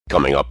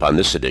Coming up on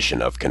this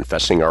edition of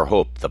Confessing Our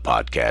Hope, the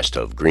podcast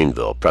of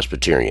Greenville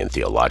Presbyterian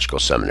Theological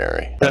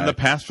Seminary. Then the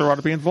pastor ought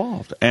to be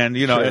involved. And,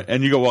 you know, sure.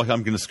 And you go, well,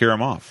 I'm going to scare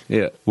him off.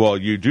 Yeah. Well,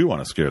 you do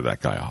want to scare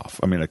that guy off.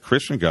 I mean, a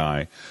Christian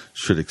guy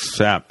should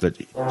accept that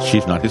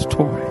she's not his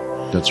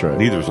toy. That's right.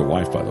 Neither is a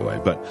wife, by the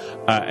way. But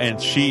and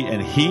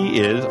he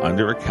is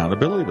under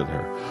accountability with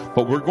her.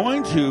 But we're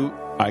going to,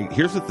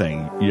 here's the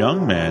thing,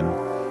 young men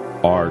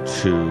are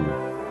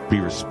to be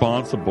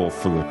responsible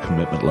for the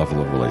commitment level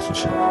of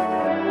relationship.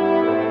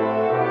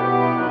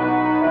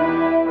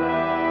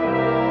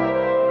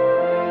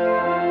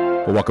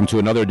 Well, welcome to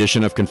another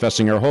edition of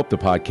Confessing Our Hope, the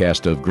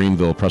podcast of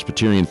Greenville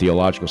Presbyterian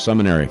Theological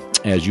Seminary.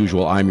 As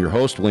usual, I'm your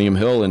host, William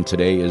Hill, and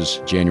today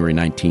is January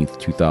 19th,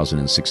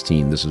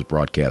 2016. This is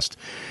broadcast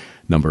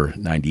number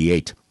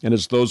 98. And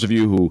as those of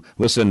you who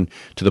listen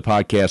to the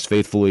podcast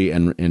faithfully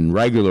and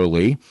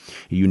regularly,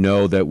 you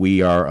know that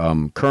we are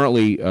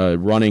currently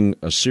running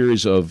a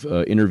series of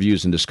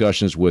interviews and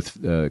discussions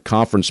with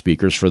conference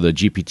speakers for the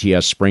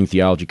GPTS Spring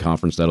Theology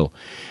Conference that'll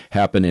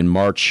happen in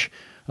March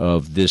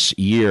of this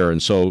year.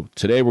 And so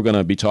today we're going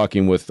to be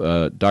talking with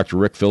Dr.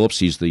 Rick Phillips.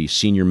 He's the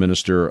senior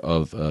minister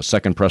of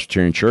Second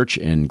Presbyterian Church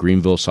in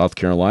Greenville, South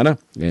Carolina,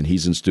 and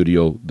he's in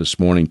studio this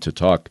morning to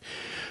talk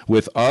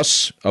with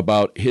us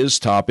about his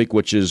topic,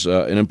 which is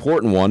an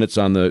important one. It's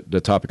on the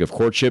topic of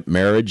courtship,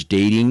 marriage,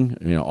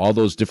 dating, all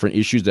those different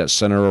issues that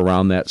center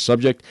around that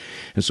subject.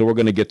 And so we're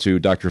going to get to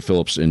Dr.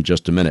 Phillips in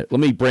just a minute. Let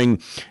me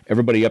bring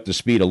everybody up to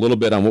speed a little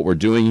bit on what we're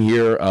doing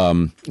here.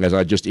 As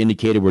I just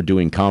indicated, we're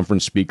doing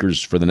conference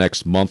speakers for the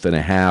next month and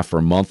a half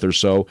or month or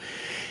so.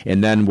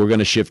 And then we're going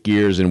to shift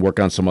gears and work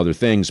on some other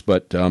things.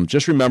 But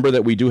just remember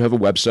that we do have a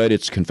website.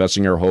 It's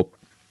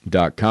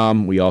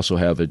confessingourhope.com. We also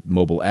have a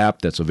mobile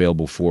app that's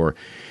available for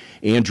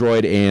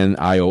Android and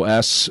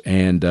iOS,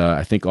 and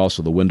I think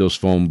also the Windows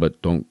Phone,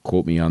 but don't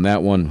quote me on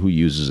that one. Who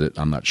uses it?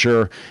 I'm not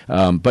sure.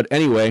 But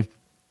anyway,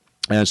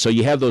 so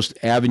you have those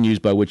avenues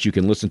by which you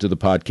can listen to the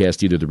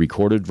podcast, either the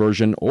recorded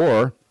version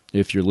or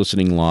if you're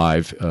listening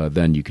live,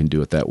 then you can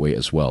do it that way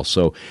as well.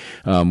 So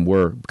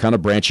we're kind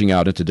of branching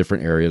out into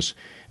different areas,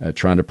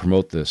 trying to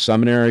promote the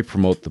seminary,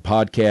 promote the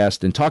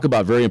podcast, and talk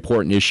about very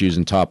important issues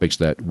and topics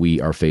that we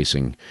are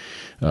facing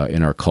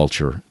in our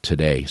culture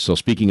today. So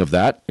speaking of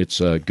that, it's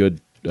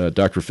good,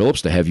 Dr.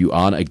 Phillips, to have you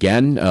on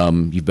again.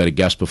 You've been a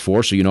guest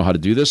before, so you know how to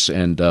do this.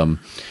 And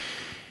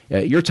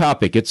your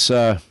topic, it's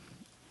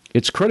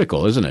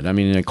critical, isn't it? I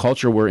mean, in a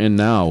culture we're in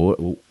now,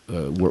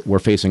 we're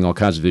facing all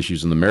kinds of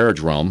issues in the marriage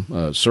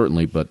realm,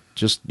 certainly, but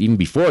just even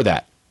before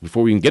that,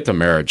 before we can get to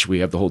marriage, we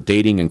have the whole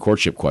dating and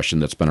courtship question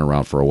that's been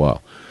around for a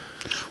while.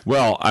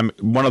 Well,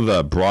 one of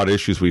the broad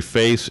issues we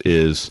face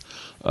is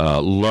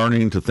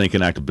learning to think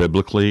and act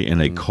biblically in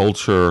a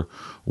culture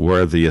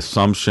where the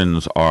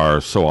assumptions are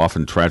so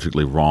often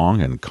tragically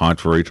wrong and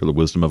contrary to the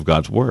wisdom of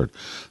God's Word.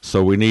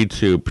 So we need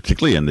to,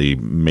 particularly in the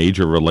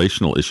major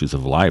relational issues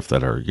of life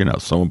that are,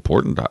 so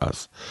important to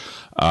us,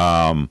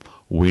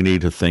 we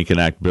need to think and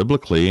act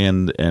biblically,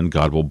 and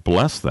God will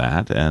bless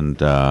that.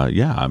 And,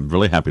 I'm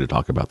really happy to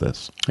talk about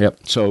this. Yep.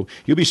 So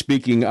you'll be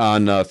speaking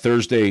on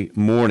Thursday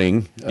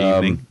morning.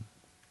 Evening.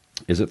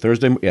 Is it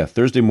Thursday? Yeah,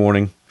 Thursday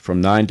morning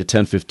from 9 to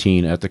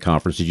 10:15 at the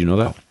conference. Did you know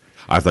that?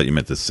 I thought you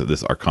meant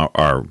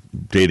our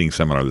dating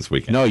seminar this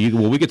weekend. No,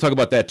 we could talk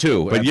about that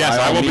too. But yes,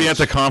 I will be at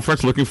the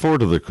conference. Looking forward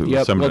to the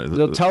seminar.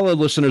 Well, tell the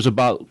listeners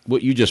about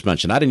what you just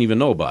mentioned. I didn't even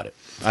know about it.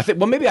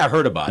 Maybe I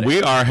heard about it.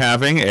 We are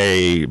having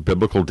a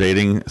biblical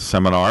dating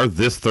seminar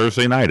this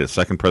Thursday night at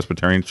Second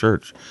Presbyterian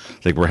Church. I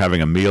think we're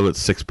having a meal at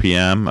 6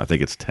 p.m. I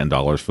think it's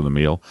 $10 for the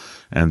meal.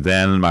 And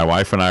then my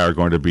wife and I are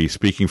going to be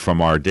speaking from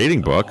our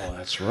dating book. Oh,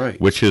 that's right.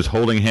 Which is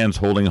Holding Hands,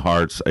 Holding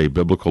Hearts, a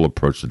Biblical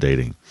Approach to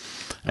Dating.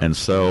 And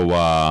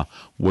so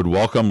would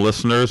welcome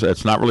listeners.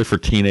 It's not really for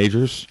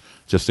teenagers,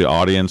 just the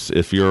audience.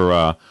 If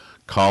you're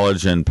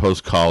college and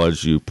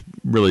post-college,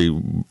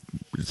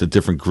 it's a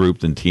different group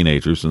than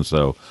teenagers. And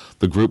so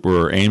the group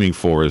we're aiming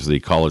for is the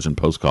college and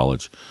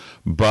post-college.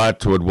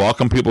 But would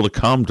welcome people to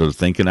come to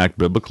think and act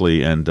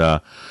biblically. And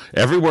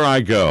everywhere I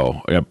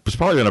go, it's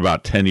probably been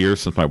about 10 years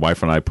since my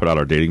wife and I put out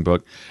our dating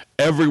book.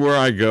 Everywhere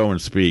I go and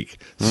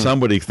speak,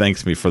 somebody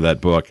thanks me for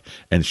that book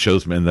and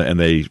shows me, and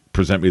they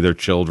present me their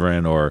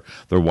children or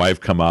their wife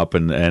come up,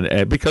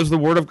 and because the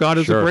Word of God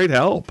is a great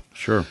help.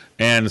 Sure.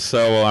 And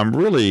so I'm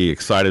really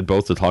excited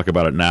both to talk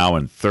about it now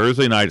and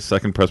Thursday night,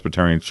 Second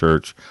Presbyterian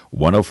Church,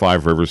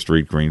 105 River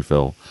Street,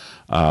 Greenville.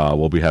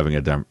 We'll be having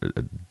a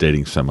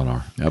dating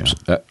seminar.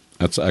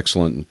 That's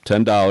excellent.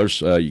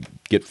 $10. You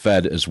get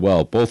fed as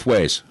well, both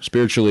ways,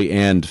 spiritually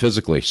and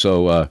physically.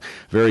 So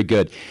very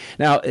good.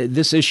 Now,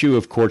 this issue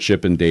of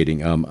courtship and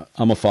dating,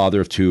 I'm a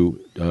father of two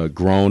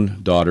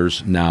grown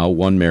daughters now,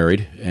 one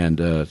married,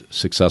 and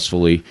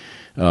successfully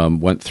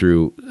went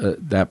through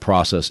that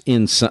process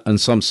in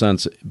some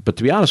sense. But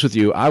to be honest with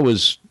you, I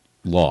was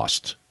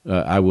lost.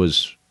 I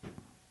was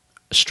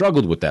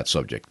struggled with that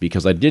subject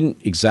because I didn't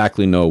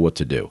exactly know what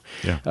to do.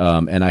 Yeah.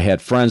 And I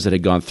had friends that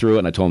had gone through it,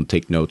 and I told them to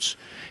take notes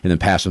and then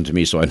pass them to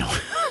me so I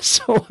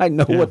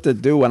know what to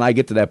do when I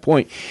get to that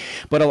point.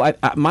 But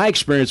my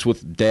experience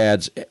with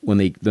dads when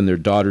their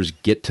daughters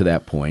get to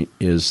that point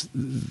is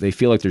they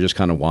feel like they're just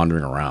kind of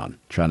wandering around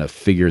trying to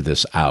figure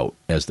this out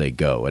as they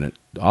go, and it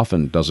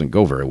often doesn't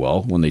go very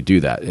well when they do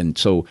that. And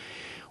so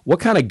what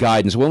kind of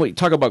guidance, when we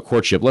talk about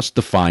courtship, let's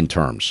define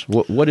terms.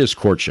 What is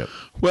courtship?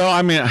 Well,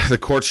 I mean, the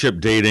courtship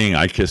dating,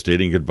 I kiss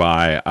dating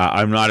goodbye,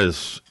 I'm not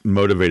as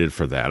motivated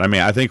for that. I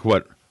mean, I think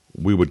what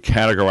we would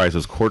categorize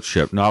as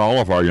courtship, not all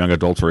of our young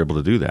adults are able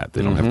to do that.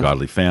 They don't have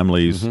godly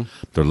families.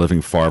 They're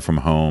living far from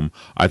home.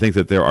 I think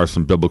that there are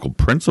some biblical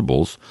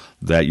principles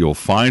that you'll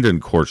find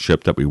in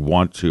courtship that we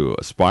want to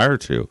aspire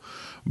to.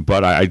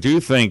 But I do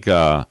think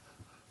the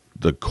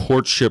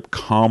courtship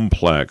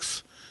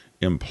complex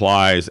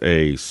implies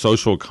a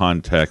social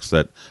context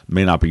that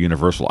may not be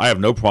universal. I have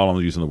no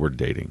problem using the word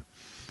dating,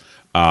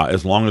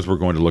 as long as we're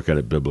going to look at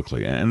it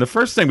biblically. And the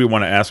first thing we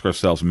want to ask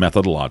ourselves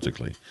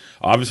methodologically,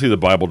 obviously the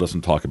Bible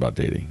doesn't talk about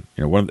dating.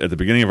 At the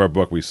beginning of our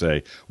book we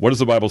say, what does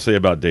the Bible say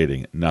about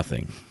dating?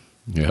 Nothing.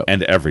 Yep.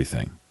 And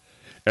everything.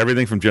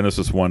 Everything from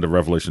Genesis 1 to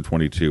Revelation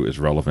 22 is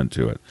relevant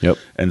to it. Yep.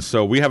 And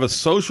so we have a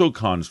social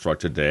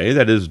construct today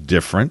that is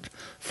different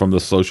from the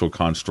social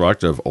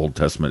construct of Old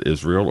Testament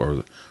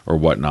Israel or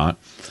whatnot.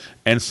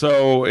 And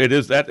so it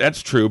is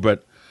that's true,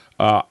 but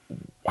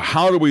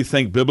how do we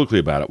think biblically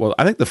about it? Well,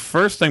 I think the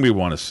first thing we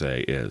want to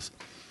say is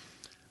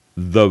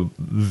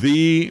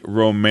the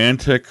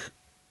romantic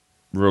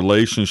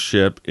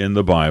relationship in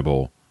the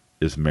Bible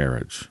is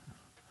marriage.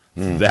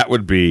 That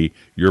would be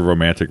your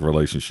romantic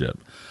relationship.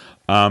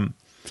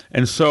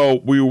 And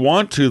so we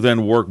want to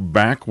then work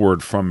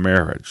backward from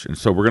marriage. And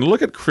so we're going to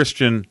look at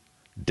Christian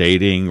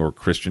dating or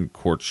Christian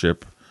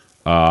courtship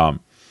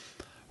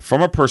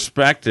from a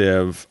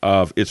perspective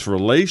of its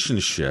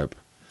relationship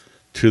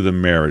to the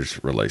marriage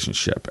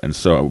relationship. And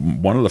so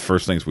one of the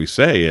first things we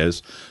say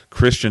is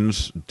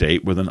Christians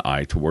date with an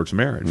eye towards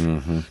marriage.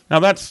 Now,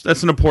 that's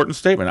an important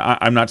statement.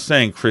 I'm not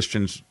saying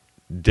Christians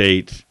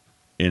date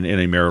in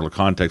a marital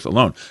context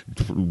alone.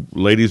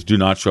 Ladies, do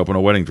not show up in a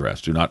wedding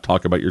dress. Do not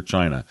talk about your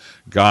china.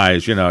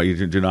 Guys, you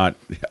do not.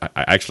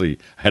 I actually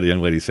had a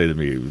young lady say to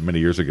me many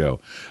years ago,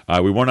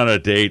 we went on a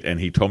date and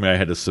he told me I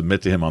had to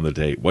submit to him on the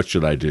date. What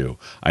should I do?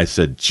 I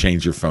said,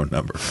 change your phone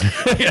number.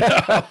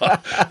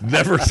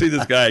 Never see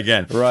this guy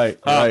again. Right.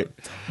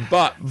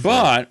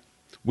 But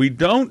we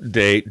don't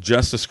date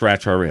just to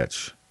scratch our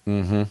itch.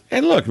 And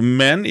look,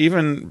 men,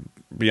 even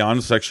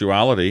beyond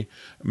sexuality,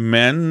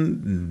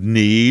 men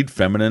need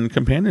feminine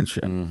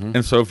companionship.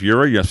 And so if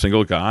you're a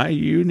single guy,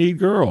 you need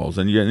girls,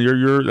 and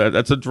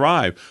that's a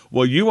drive.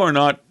 Well, you are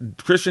not,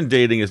 Christian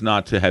dating is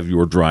not to have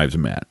your drives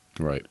met.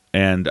 Right.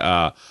 And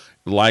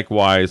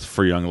likewise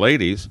for young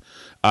ladies,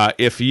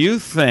 if you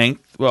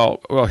think,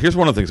 well, here's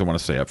one of the things I want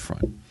to say up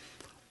front.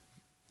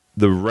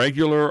 The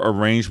regular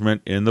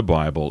arrangement in the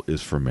Bible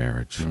is for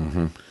marriage.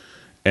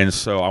 And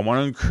so I want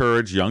to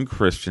encourage young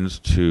Christians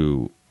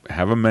to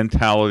have a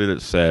mentality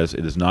that says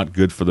it is not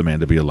good for the man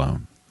to be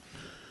alone.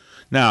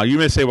 Now, you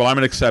may say, well, I'm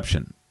an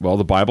exception. Well,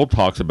 the Bible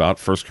talks about,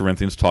 1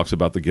 Corinthians talks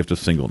about the gift of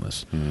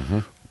singleness.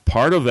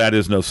 Part of that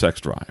is no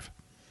sex drive.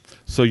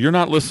 So you're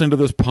not listening to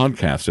this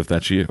podcast if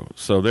that's you.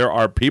 So there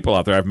are people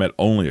out there, I've met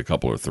only a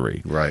couple or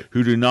three, right,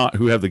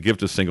 who have the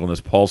gift of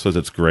singleness. Paul says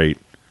it's great.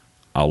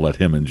 I'll let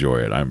him enjoy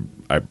it.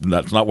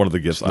 That's not one of the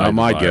gifts. Not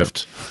my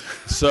gift.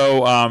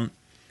 So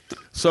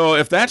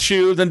if that's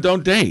you, then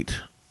don't date.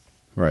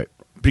 Right.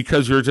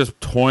 Because you're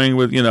just toying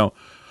with,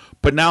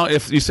 But now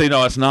if you say,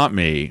 no, it's not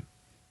me,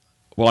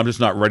 well, I'm just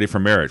not ready for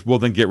marriage. Well,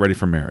 then get ready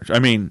for marriage. I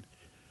mean,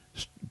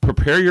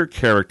 prepare your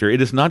character. It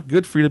is not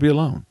good for you to be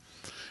alone.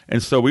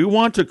 And so we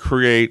want to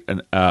create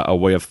a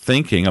way of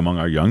thinking among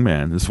our young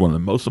men. This is one of the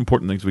most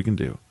important things we can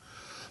do.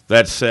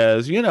 That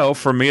says,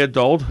 for me,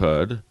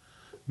 adulthood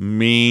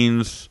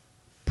means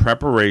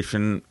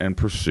preparation and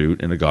pursuit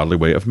in a godly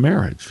way of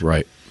marriage.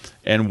 Right.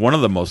 And one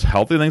of the most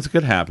healthy things that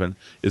could happen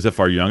is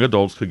if our young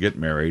adults could get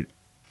married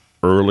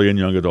early in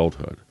young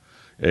adulthood.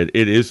 It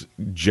is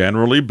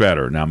generally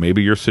better. Now,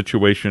 maybe your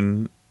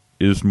situation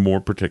is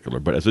more particular,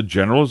 but as a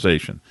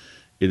generalization,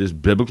 it is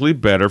biblically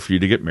better for you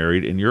to get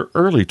married in your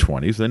early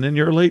 20s than in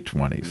your late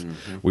 20s.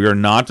 We are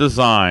not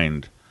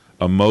designed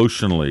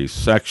emotionally,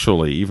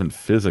 sexually, even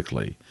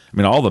physically. I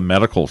mean, all the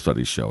medical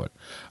studies show it,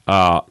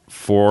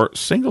 for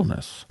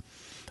singleness.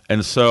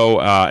 And so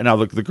now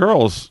the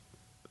girls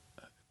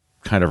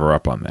kind of are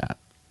up on that.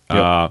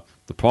 Yep.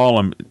 The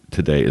problem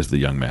today is the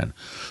young men.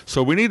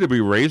 So we need to be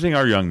raising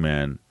our young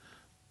men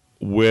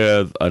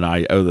with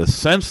the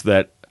sense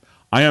that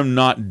I am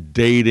not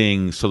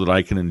dating so that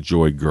I can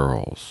enjoy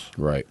girls.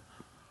 Right.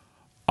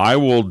 I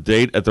will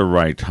date at the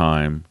right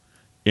time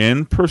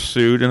in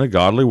pursuit in a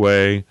godly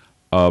way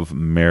of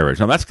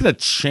marriage. Now that's going to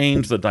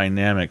change the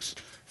dynamics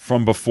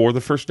from before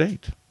the first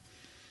date.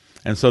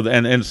 And so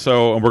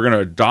we're going to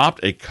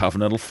adopt a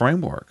covenantal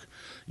framework.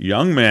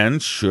 Young men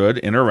should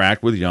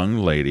interact with young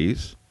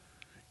ladies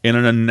in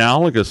an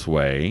analogous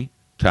way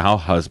to how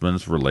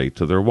husbands relate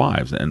to their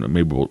wives. And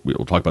maybe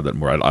we'll talk about that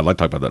more. I'd like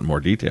to talk about that in more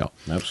detail.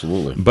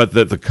 Absolutely. But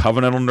the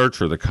covenantal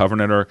nurture, the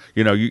covenanter,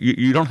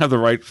 you don't have the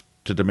right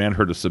to demand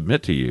her to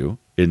submit to you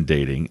in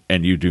dating,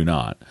 and you do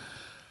not.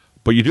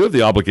 But you do have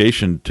the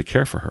obligation to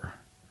care for her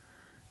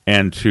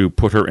and to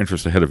put her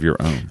interests ahead of your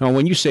own. Now,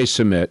 when you say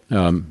submit,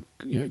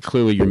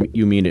 clearly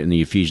you mean it in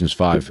the Ephesians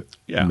 5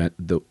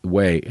 the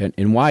way.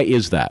 And why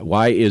is that?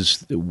 Why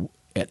is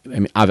I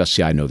mean,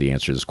 obviously, I know the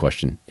answer to this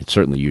question.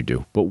 Certainly you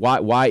do. But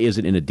why is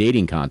it in a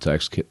dating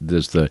context?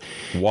 Does the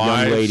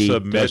young lady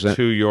submit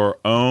to your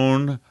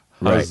own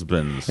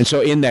husbands? Right. And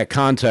so in that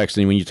context,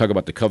 and when you talk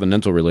about the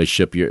covenantal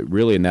relationship, you're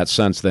really in that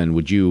sense, then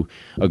would you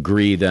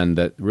agree then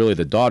that really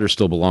the daughter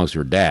still belongs to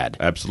her dad?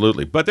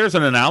 Absolutely. But there's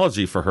an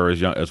analogy for her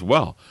as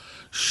well.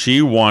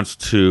 She wants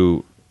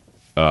to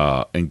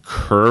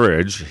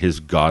encourage his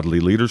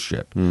godly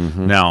leadership.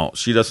 Mm-hmm. Now,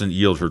 she doesn't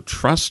yield her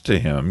trust to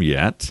him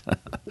yet,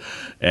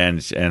 and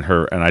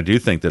I do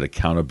think that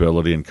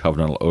accountability and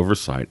covenantal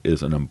oversight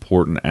is an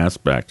important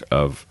aspect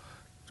of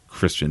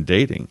Christian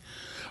dating.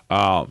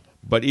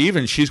 But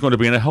even she's going to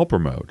be in a helper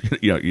mode.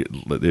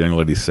 The young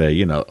ladies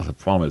say, the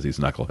problem is these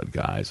knucklehead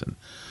guys, and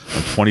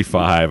I'm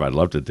 25, I'd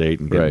love to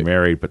date and get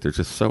married, but they're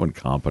just so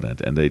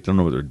incompetent, and they don't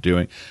know what they're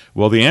doing.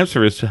 Well, the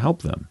answer is to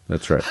help them.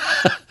 That's right.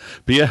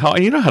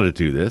 You know how to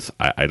do this.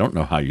 I don't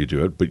know how you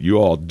do it, but you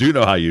all do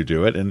know how you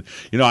do it. And,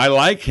 I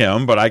like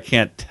him, but I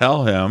can't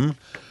tell him,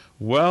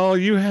 well,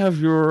 you have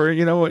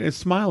your,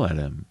 smile at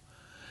him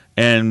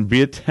and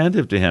be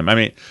attentive to him. I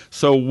mean,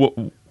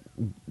 so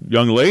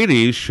young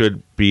ladies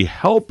should be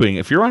helping.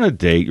 If you're on a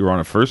date, you're on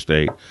a first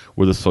date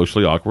with a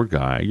socially awkward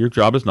guy, your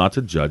job is not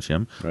to judge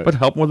him, but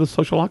help him with his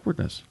social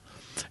awkwardness.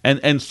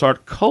 And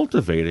start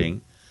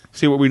cultivating.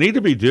 See, what we need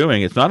to be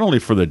doing, it's not only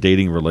for the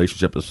dating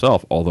relationship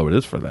itself, although it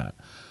is for that.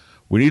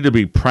 We need to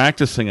be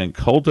practicing and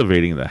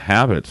cultivating the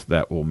habits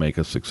that will make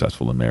us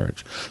successful in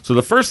marriage. So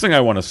the first thing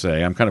I want to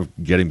say, I'm kind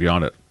of getting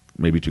beyond it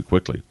maybe too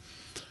quickly,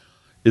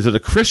 is that a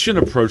Christian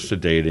approach to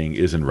dating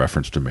is in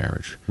reference to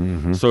marriage.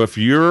 Mm-hmm. So if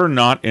you're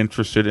not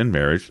interested in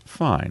marriage,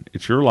 fine.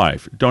 It's your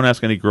life. Don't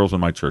ask any girls in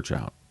my church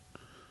out.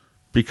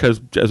 Because,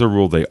 as a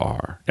rule, they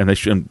are. And they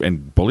should,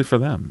 and bully for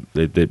them.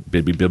 They'd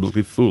be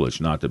biblically foolish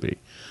not to be.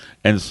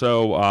 And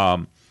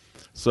so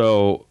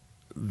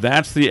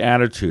that's the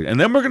attitude. And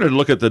then we're going to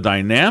look at the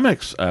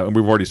dynamics, and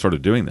we've already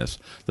started doing this,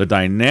 the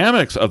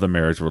dynamics of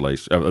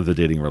the of the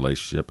dating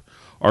relationship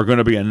are going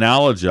to be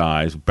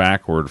analogized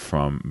backward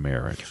from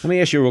marriage. Let me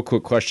ask you a real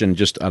quick question,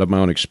 just out of my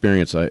own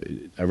experience. I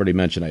already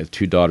mentioned I have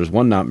two daughters,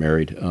 one not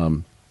married,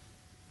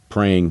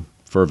 praying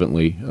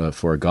fervently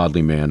for a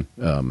godly man.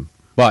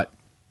 But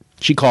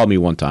she called me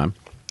one time,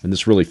 and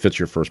this really fits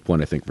your first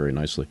point, I think, very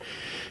nicely.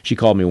 She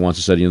called me once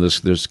and said,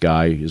 this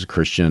guy is a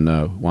Christian,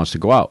 wants to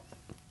go out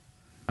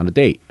on a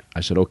date.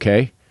 I said,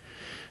 okay.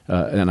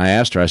 And I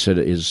asked her, I said,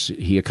 is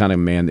he a kind of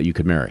man that you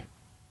could marry?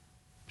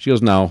 She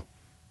goes, no.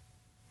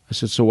 I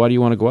said, so why do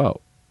you want to go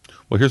out?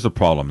 Well, here's the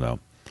problem, though.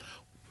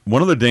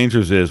 One of the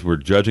dangers is we're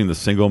judging the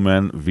single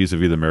men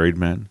vis-a-vis the married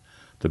men.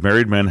 The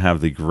married men have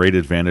the great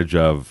advantage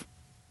of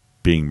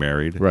being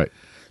married. Right.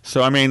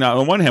 So, I mean,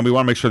 on one hand, we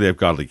want to make sure they have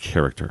godly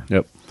character.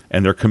 Yep.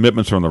 And their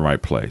commitments are in the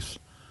right place.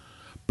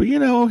 But,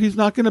 he's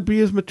not going to be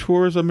as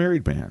mature as a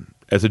married man,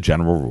 as a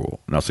general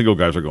rule. Now, single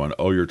guys are going,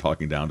 oh, you're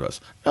talking down to us.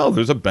 No,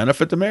 there's a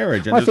benefit to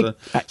marriage. And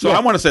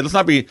I want to say, let's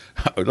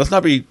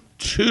not be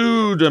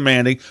too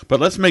demanding,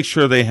 but let's make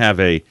sure they have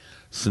a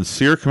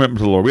sincere commitment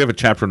to the Lord. We have a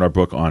chapter in our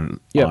book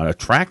on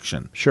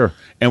attraction. Sure.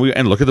 And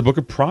look at the book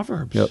of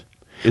Proverbs. Yep.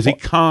 Is he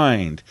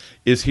kind?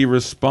 Is he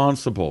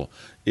responsible?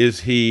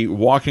 Is he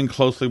walking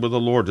closely with the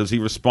Lord? Does he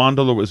respond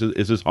to the Lord?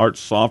 Is his heart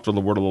soft to the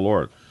word of the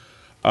Lord?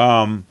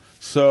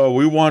 So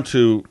we want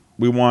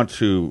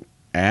to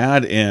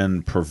add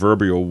in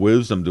proverbial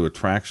wisdom to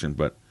attraction,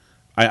 but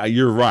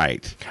you're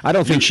right. I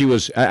don't think she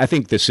was. I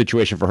think the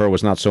situation for her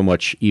was not so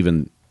much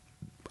even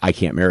I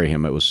can't marry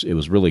him. It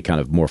was really kind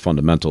of more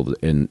fundamental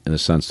in the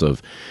sense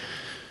of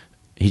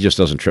he just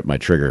doesn't trip my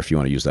trigger, if you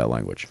want to use that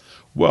language.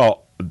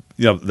 Well,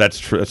 that's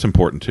true. That's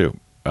important too.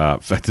 In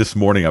fact, this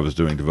morning I was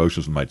doing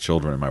devotions with my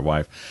children and my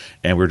wife,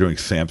 and we're doing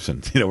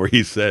Samson. Where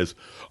he says,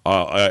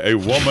 "A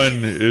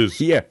woman is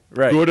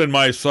good in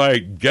my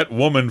sight. Get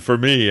woman for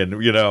me," and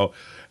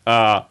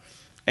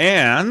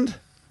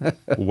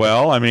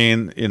well, I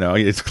mean,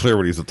 it's clear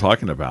what he's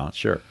talking about.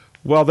 Sure.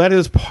 Well, that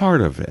is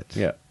part of it.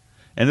 Yeah.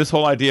 And this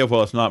whole idea of,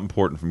 it's not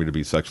important for me to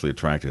be sexually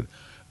attracted.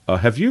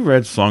 Have you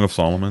read Song of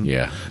Solomon?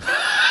 Yeah.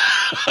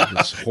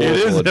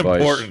 It is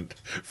important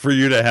for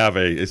you to have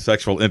a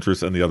sexual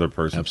interest in the other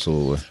person.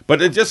 Absolutely.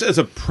 But it just as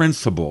a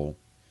principle,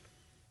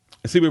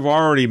 see, we've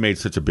already made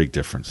such a big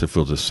difference, if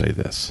we'll just say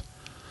this.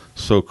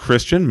 So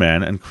Christian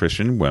men and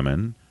Christian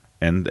women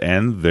and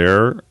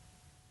their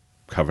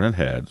covenant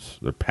heads,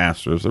 their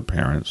pastors, their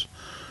parents,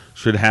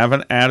 should have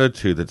an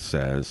attitude that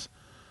says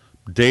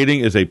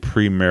dating is a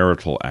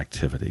premarital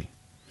activity.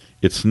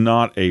 It's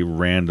not a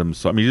random.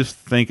 You just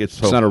think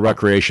it's not a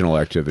recreational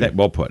activity.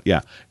 Well put, yeah.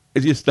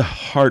 It's just the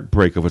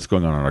heartbreak of what's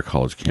going on our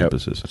college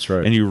campuses. Yep, that's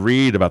right. And you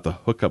read about the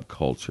hookup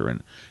culture,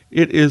 and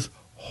it is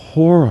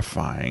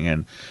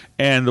horrifying,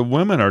 and the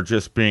women are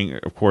just being,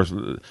 of course,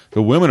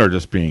 the women are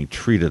just being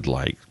treated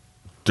like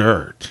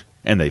dirt,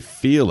 and they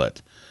feel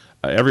it.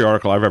 Every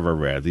article I've ever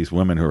read, these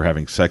women who are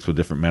having sex with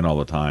different men all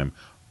the time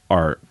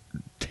are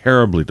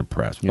terribly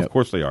depressed. Yep. Of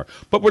course they are,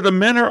 but where the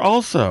men are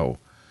also,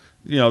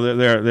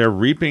 they're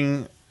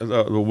reaping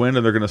the wind,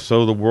 and they're going to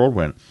sow the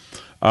whirlwind.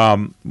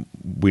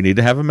 We need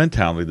to have a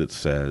mentality that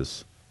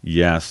says,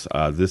 yes,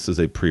 this is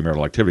a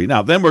premarital activity.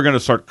 Now, then we're going to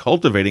start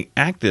cultivating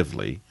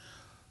actively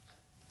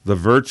the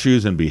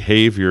virtues and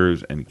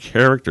behaviors and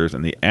characters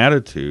and the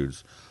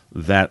attitudes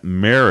that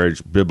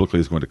marriage biblically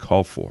is going to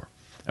call for.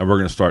 And we're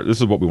going to start, this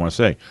is what we want to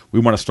say,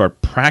 we want to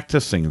start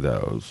practicing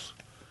those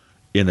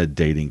in a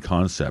dating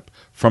concept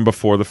from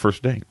before the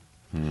first date.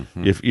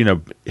 Mm-hmm. If,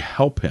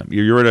 help him.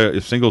 You're at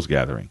a singles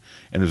gathering,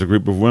 and there's a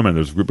group of women,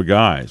 there's a group of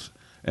guys,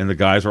 and the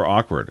guys are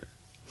awkward.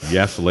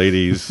 Yes,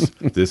 ladies,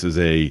 this is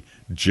a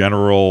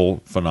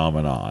general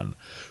phenomenon.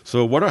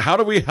 So how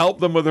do we help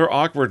them with their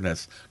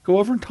awkwardness? Go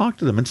over and talk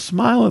to them and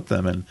smile at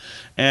them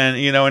and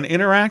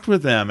interact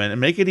with them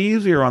and make it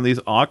easier on these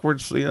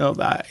awkward, and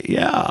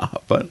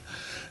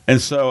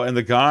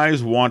the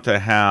guys want to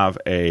have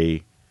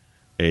a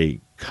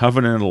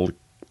covenantal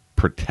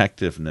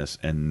protectiveness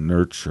and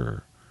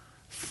nurture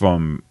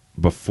from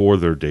before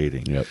they're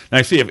dating. Yep.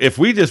 Now, see, if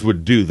we just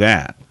would do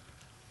that,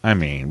 I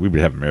mean, we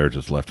would have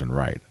marriages left and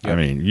right. Yep. I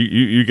mean,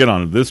 you get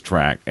on this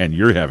track, and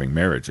you're having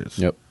marriages.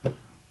 Yep.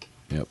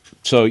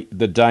 So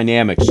the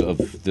dynamics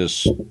of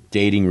this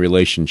dating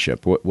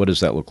relationship, what does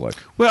that look like?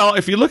 Well,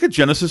 if you look at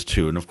Genesis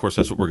 2, and of course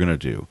that's what we're going to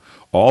do,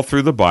 all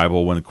through the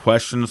Bible, when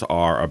questions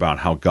are about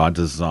how God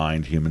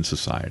designed human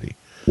society,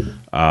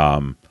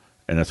 and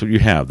that's what you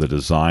have, the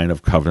design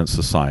of covenant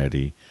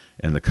society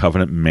and the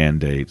covenant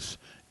mandates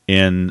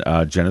in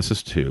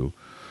Genesis 2,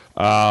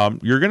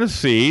 you're going to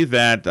see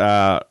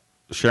that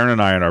Sharon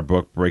and I in our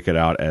book break it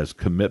out as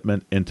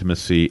commitment,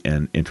 intimacy,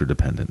 and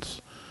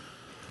interdependence.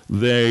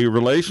 The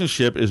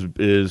relationship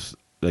is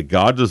that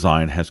God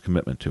designed has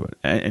commitment to it,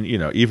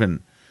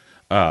 and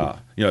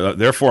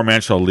therefore a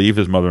man shall leave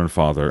his mother and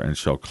father and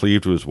shall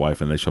cleave to his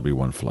wife, and they shall be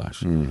one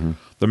flesh. Mm-hmm.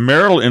 The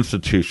marital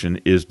institution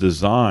is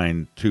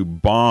designed to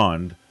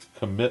bond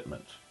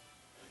commitment.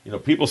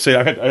 People say,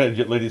 I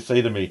had ladies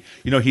say to me,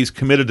 he's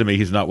committed to me,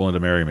 he's not willing to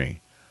marry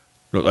me.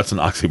 No, that's an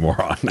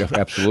oxymoron. Yeah,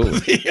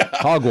 absolutely.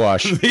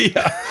 Hogwash.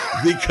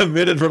 The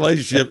committed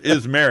relationship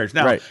is marriage.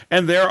 Now, right.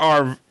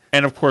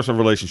 And of course, a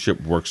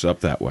relationship works up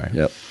that way.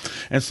 Yep.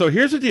 And so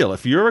here's the deal.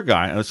 If you're a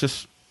guy, and let's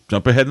just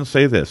jump ahead and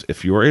say this.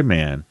 If you're a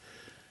man,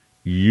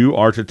 you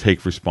are to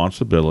take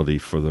responsibility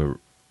for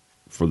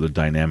the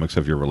dynamics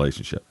of your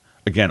relationship.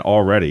 Again,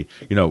 already,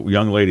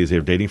 young ladies,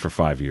 they're dating for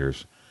 5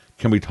 years.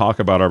 Can we talk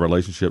about our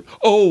relationship?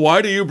 Oh,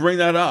 why do you bring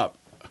that up?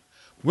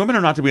 Women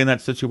are not to be in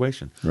that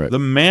situation. Right. The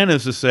man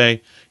is to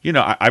say,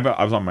 I've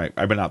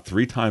been out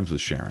 3 times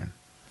with Sharon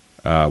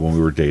when we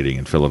were dating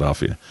in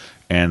Philadelphia.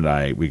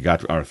 And we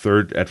got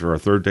after our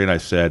third date, I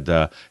said,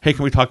 hey,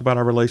 can we talk about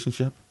our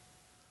relationship?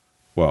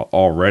 Well,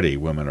 already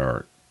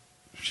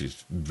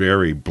she's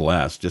very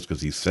blessed just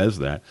because he says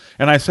that.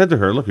 And I said to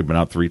her, look, we've been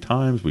out 3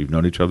 times. We've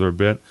known each other a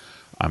bit.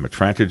 I'm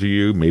attracted to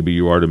you. Maybe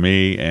you are to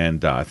me.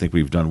 And I think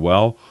we've done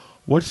well.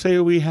 What say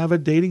we have a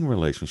dating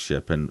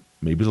relationship? And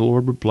maybe the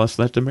Lord would bless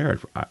that to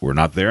marriage. We're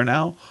not there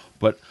now,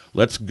 but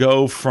let's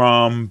go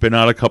from been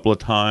out a couple of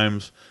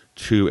times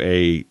to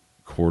a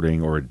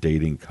courting or a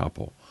dating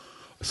couple.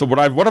 So what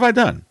have I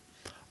done?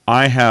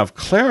 I have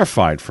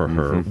clarified for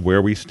her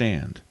where we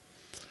stand.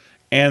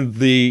 And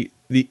the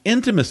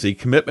intimacy,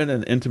 commitment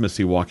and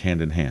intimacy walk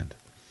hand in hand.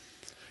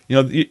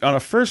 On a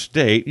first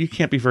date, you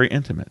can't be very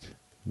intimate.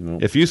 No.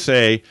 If you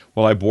say,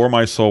 well, I bore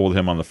my soul with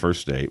him on the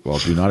first date, well,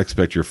 do not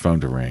expect your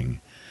phone to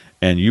ring.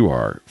 And you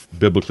are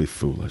biblically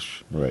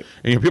foolish. Right.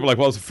 And people are like,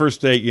 well, it's the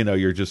first date,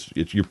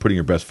 you're putting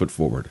your best foot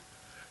forward.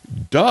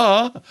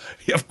 Duh.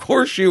 Of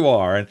course you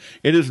are. And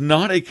it is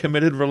not a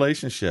committed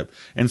relationship.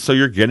 And so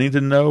you're getting to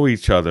know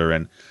each other.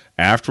 And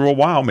after a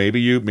while,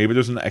 maybe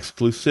there's an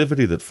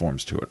exclusivity that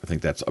forms to it. I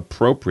think that's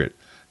appropriate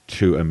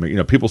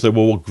to, people say,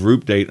 well, we'll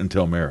group date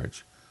until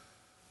marriage.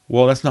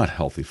 Well, that's not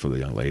healthy for the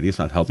young lady. It's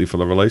not healthy for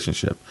the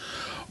relationship.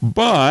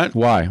 But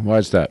why? Why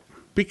is that?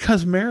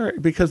 Because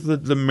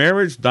the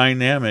marriage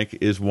dynamic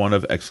is one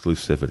of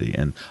exclusivity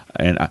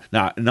and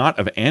not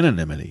of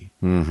anonymity.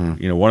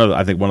 Mm-hmm.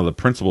 I think one of the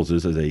principles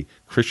is a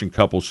Christian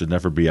couple should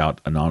never be out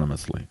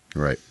anonymously.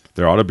 Right.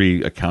 There ought to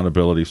be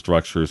accountability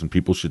structures, and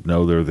people should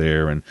know they're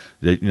there. And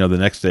the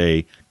next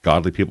day,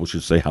 godly people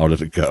should say, "How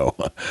did it go?"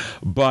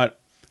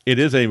 But it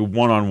is a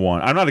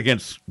one-on-one. I'm not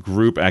against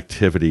group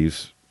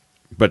activities,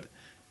 but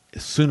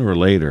sooner or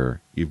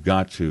later, you've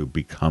got to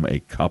become a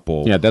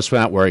couple. Yeah, that's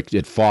not where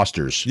it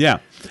fosters. Yeah,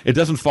 it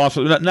doesn't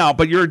foster now,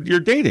 but you're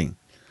dating.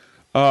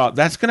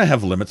 That's going to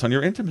have limits on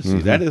your intimacy.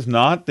 Mm-hmm. That is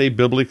not the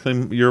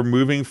biblically. You're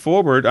moving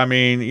forward. I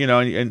mean,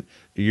 and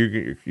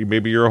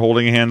maybe you're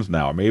holding hands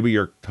now. Or maybe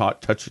you're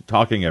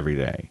talking every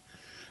day.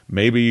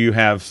 Maybe you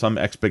have some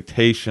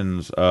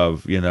expectations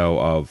of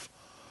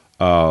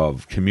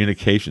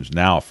communications.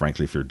 Now,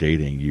 frankly, if you're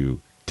dating, you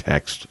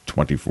text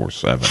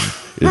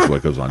 24/7 is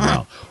what goes on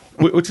now.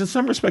 Which in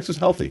some respects is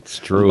healthy. It's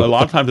true. A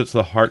lot of times it's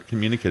the heart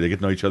communicating. They get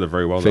to know each other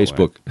very well.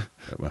 Facebook.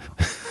 That way.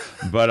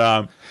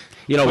 But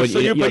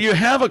but you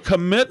have a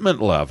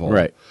commitment level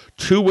right.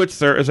 to which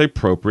there is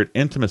appropriate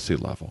intimacy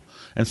level.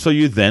 And so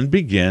you then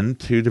begin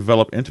to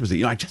develop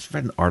intimacy. I just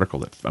read an article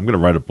that I'm going to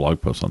write a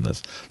blog post on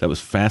this that was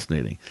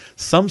fascinating.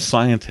 Some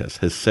scientist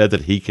has said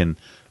that he can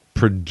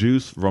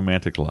produce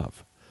romantic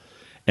love.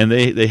 And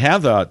they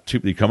have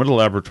you come into the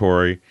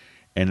laboratory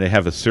and they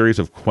have a series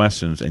of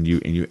questions and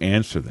you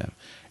answer them.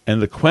 And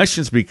the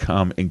questions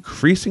become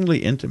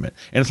increasingly intimate.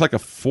 And it's like a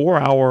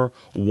 4-hour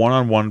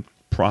one-on-one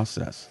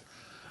process.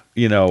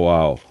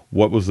 What's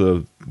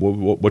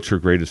your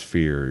greatest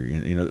fear?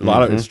 A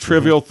lot of it's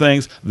trivial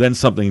things, then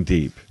something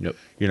deep. Yep.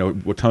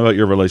 We'll talk about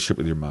your relationship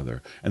with your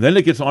mother. And then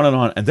it gets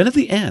on. And then at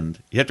the end,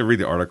 you have to read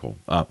the article.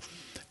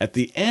 At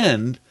the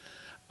end,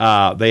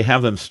 they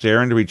have them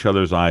stare into each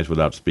other's eyes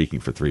without speaking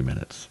for 3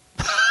 minutes.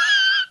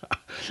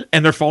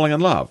 And they're falling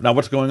in love. Now,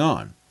 what's going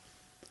on?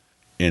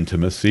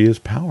 Intimacy is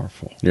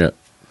powerful. Yeah.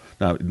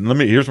 Now,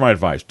 here's my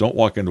advice. Don't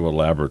walk into a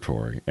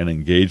laboratory and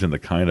engage in the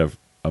kind of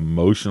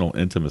emotional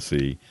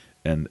intimacy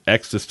and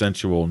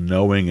existential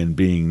knowing and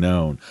being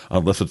known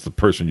unless it's the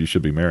person you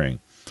should be marrying.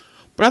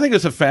 But I think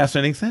it's a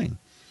fascinating thing.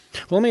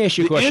 Well, let me ask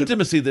you a question.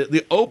 Intimacy,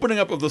 the opening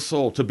up of the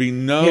soul to be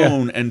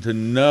known and to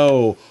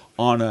know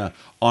on a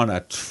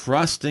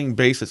trusting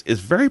basis is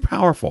very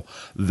powerful.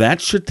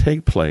 That should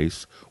take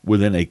place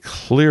within a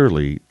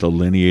clearly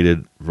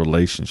delineated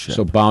relationship.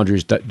 So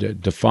boundaries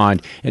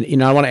defined.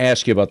 And I want to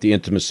ask you about the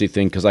intimacy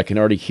thing because I can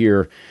already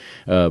hear,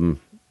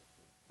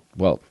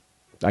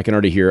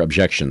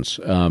 objections.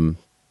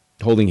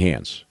 Holding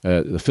hands,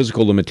 the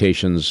physical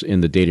limitations in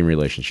the dating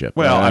relationship.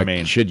 Well,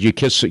 should you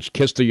kiss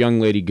the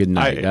young lady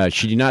goodnight?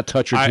 Should you not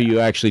touch her till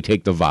you actually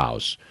take the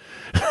vows?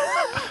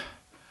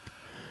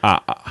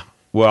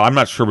 Well, I'm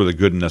not sure where the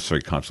good and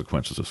necessary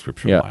consequences of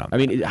Scripture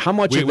lie. How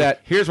much of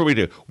that? Here's what we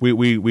do: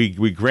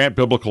 we grant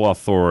biblical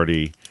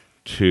authority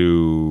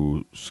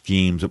to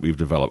schemes that we've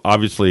developed.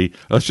 Obviously,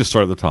 let's just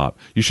start at the top.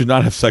 You should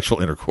not have sexual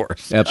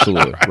intercourse.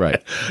 Absolutely,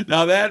 right.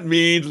 Now that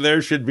means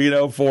there should be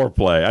no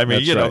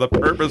foreplay. The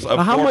purpose of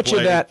how much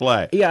of that? Is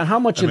play. Yeah, how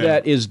much of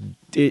that is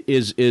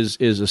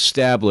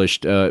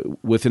established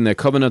within that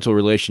covenantal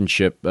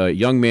relationship?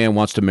 Young man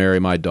wants to marry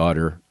my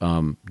daughter.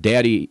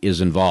 Daddy is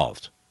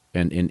involved,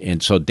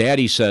 and so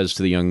Daddy says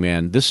to the young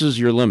man, "This is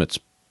your limits,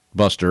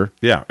 Buster."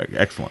 Yeah,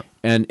 excellent.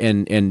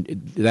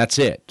 And that's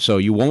it. So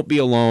you won't be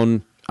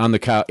alone on the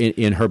couch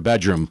in her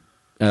bedroom,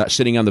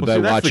 sitting on the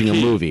bed watching a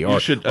movie.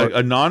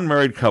 A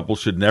non-married couple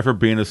should never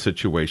be in a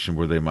situation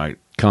where they might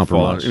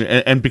compromise,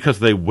 and because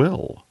they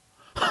will.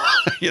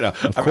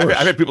 I've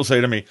had people say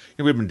to me,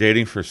 "We've been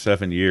dating for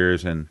 7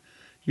 years, and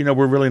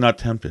we're really not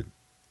tempted."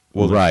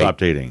 Well, then stop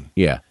dating.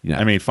 Yeah.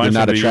 Find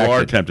somebody you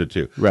are tempted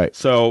to. Right.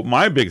 So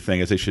my big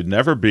thing is they should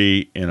never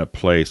be in a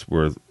place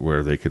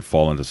where they could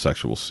fall into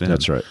sexual sin.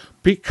 That's right.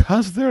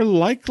 Because they're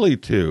likely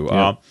to.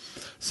 Yeah.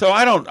 So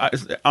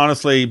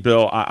honestly,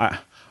 Bill, I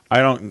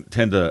don't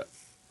tend to.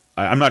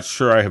 I'm not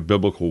sure I have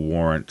biblical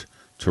warrant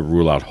to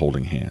rule out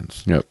holding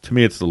hands. Yep. To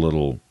me, it's a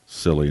little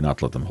silly not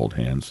to let them hold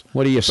hands.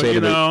 What do you say to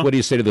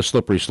the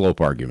slippery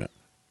slope argument?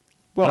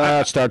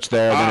 Well, it starts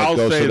there, then it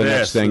goes to the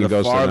next thing.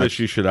 The farthest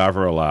you should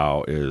ever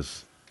allow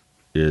is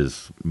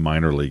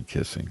minor league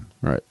kissing.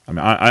 Right.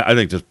 I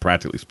think just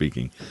practically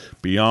speaking,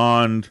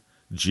 beyond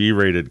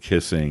G-rated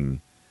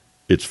kissing,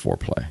 it's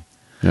foreplay.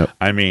 Yep.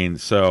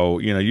 So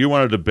you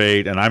want to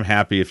debate, and I'm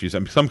happy if you.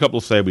 Some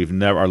couples say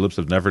our lips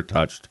have never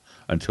touched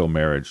until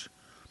marriage.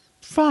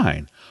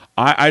 Fine.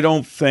 I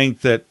don't think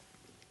that.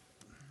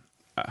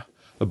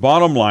 The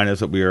bottom line is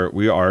that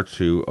we are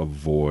to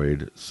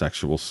avoid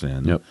sexual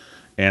sin. Yep.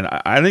 And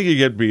I think you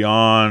get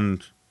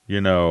beyond,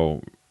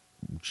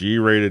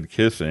 G-rated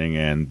kissing,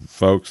 and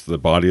folks, the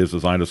body is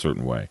designed a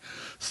certain way.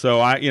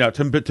 So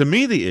to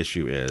me, the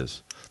issue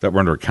is that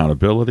we're under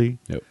accountability.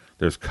 Yep.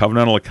 There's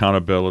covenantal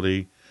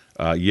accountability.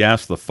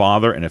 Yes, the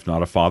father, and if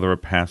not a father, a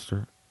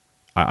pastor.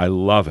 I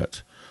love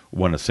it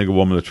when a single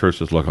woman in the church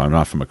says, "Look, I'm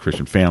not from a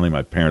Christian family.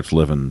 My parents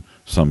live in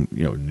some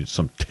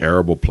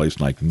terrible place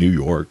like New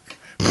York."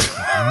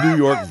 New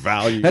York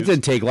values. That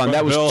didn't take long.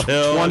 That was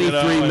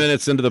 23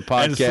 minutes into the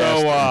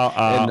podcast,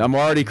 and I'm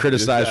already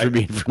criticized for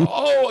being from.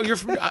 Oh, you're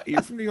from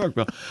New York,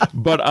 Bill.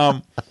 But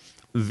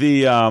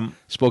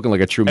spoken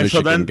like a true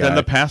Michigan guy. So then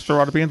the pastor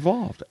ought to be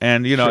involved,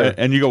 and Sure.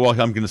 and you go, well,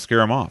 I'm going to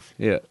scare him off.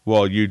 Yeah.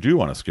 Well, you do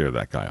want to scare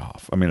that guy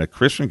off. A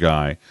Christian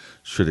guy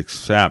should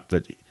accept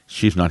that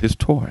she's not his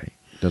toy.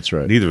 That's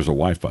right. Neither is a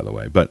wife, by the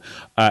way. But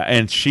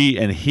and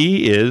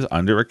he is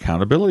under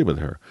accountability with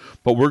her.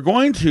 But we're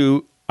going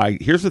to.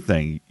 Here's the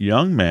thing.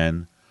 Young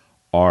men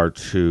are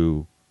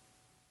to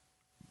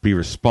be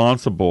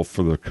responsible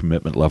for the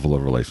commitment level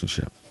of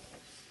relationship.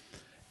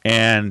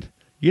 And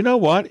you know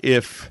what?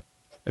 If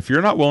if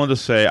you're not willing to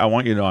say, I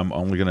want you to know I'm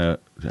only going to,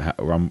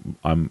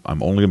 I'm only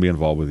going to be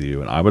involved with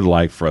you, and I would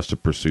like for us to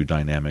pursue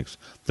dynamics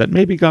that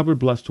maybe God would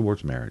bless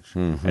towards marriage,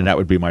 and that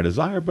would be my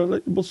desire.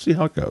 But we'll see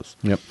how it goes.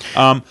 Yep.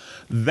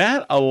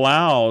 That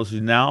allows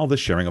now the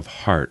sharing of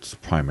hearts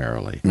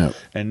primarily,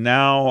 and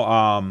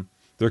now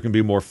there can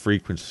be more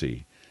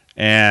frequency,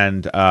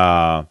 and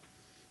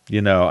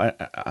you know,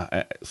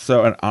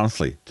 so and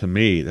honestly, to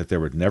me, that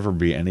there would never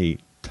be any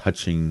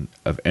touching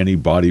of any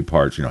body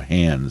parts. You know,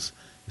 hands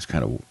is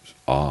kind of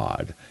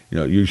odd. You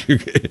know,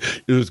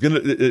 there's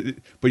gonna,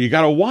 but you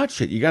got to watch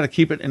it. You got to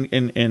keep it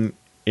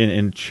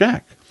in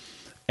check,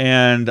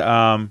 and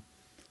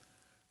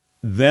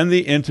then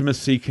the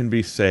intimacy can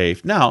be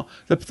safe. Now,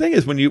 the thing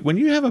is, when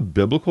you have a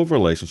biblical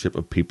relationship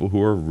of people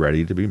who are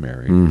ready to be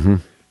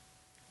married.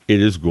 It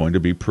is going to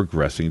be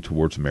progressing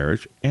towards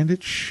marriage, and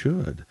it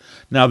should.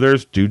 Now,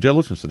 there's due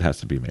diligence that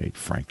has to be made,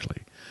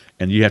 frankly,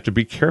 and you have to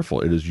be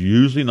careful. It is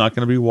usually not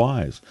going to be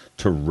wise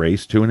to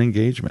race to an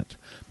engagement.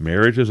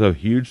 Marriage is a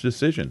huge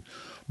decision.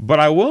 But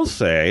I will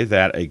say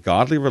that a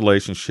godly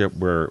relationship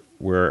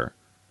where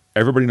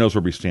everybody knows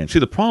where we stand. See,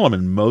 the problem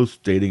in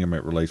most dating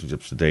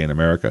relationships today in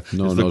America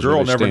is the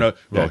girl never knows.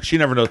 Well, she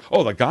never knows.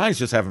 Oh, the guy's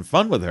just having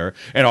fun with her,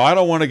 and I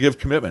don't want to give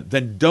commitment.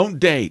 Then don't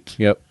date.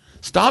 Yep.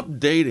 Stop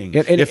dating.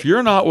 If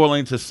you're not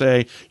willing to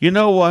say, you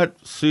know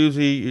what,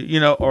 Susie, you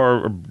know,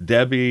 or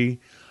Debbie,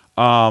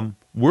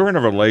 we're in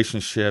a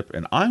relationship,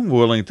 and I'm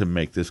willing to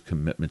make this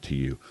commitment to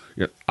you.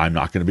 I'm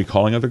not going to be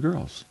calling other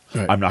girls.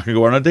 Right. I'm not going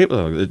to go on a date with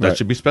them. That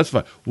should be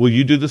specified. Will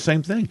you do the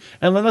same thing?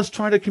 And then let's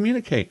try to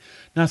communicate.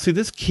 Now, see,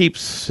 this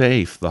keeps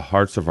safe the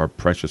hearts of our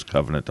precious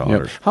covenant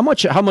daughters. Yep.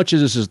 How much is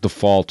this is the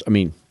fault? I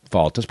mean,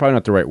 fault. That's probably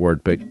not the right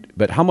word,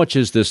 but how much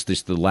is this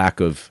the lack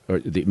of,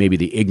 or maybe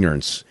the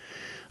ignorance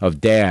of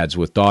dads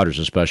with daughters,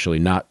 especially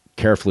not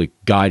carefully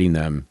guiding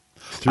them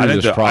through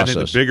this process? I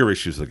think the bigger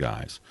issue is the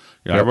guys.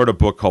 I wrote a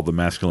book called The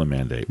Masculine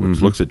Mandate, which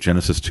looks at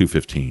Genesis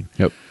 2:15.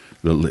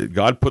 Yep.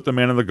 God put the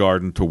man in the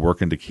garden to work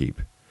and to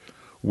keep.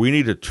 We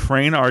need to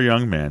train our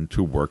young men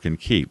to work and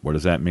keep. What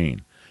does that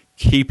mean?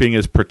 Keeping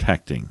is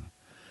protecting.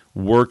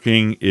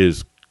 Working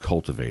is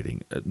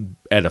cultivating,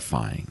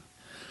 edifying.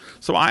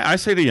 So I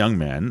say to young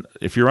men,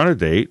 if you're on a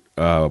date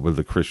with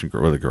a Christian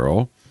girl, with a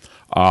girl,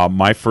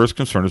 my first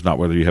concern is not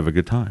whether you have a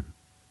good time.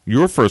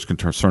 Your first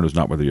concern is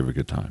not whether you have a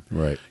good time.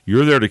 Right.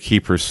 You're there to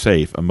keep her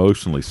safe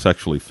emotionally,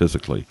 sexually,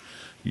 physically.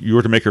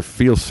 You're to make her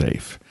feel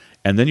safe.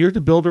 And then you're to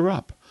build her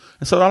up.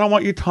 And so I don't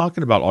want you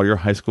talking about all your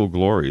high school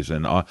glories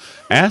and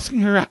ask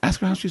her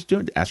how she's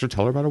doing.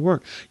 Tell her about her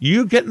work.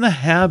 You get in the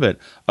habit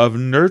of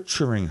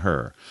nurturing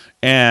her.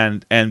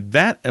 And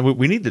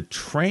we need to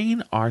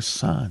train our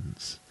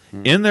sons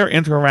in their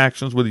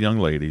interactions with young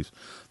ladies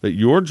that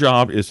your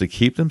job is to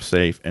keep them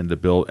safe and to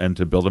build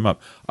them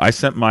up. I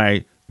sent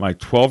my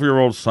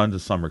 12-year-old son to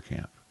summer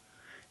camp,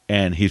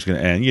 and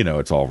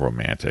it's all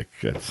romantic.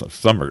 It's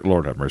summer,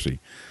 Lord have mercy,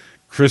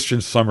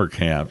 Christian summer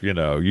camp. And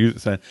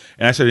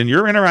I said, in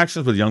your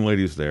interactions with young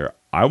ladies there,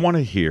 I want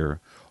to hear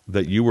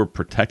that you were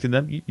protecting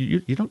them.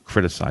 You don't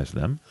criticize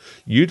them.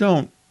 You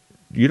don't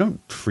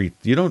treat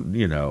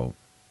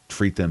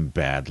them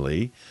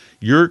badly.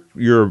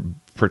 You're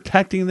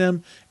protecting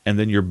them, and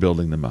then you're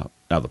building them up.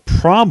 Now, the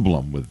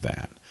problem with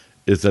that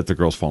is that the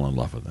girls fall in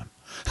love with them.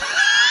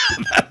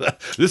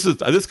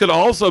 This could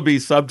also be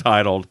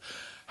subtitled,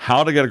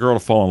 "How to Get a Girl to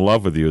Fall in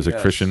Love with You as a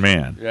Christian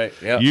Man." Right.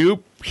 Yep.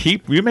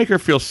 You make her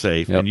feel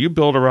safe, and you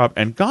build her up,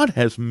 and God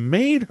has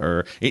made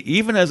her.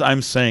 Even as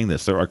I'm saying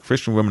this, there are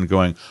Christian women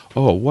going,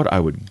 "Oh, what I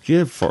would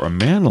give for a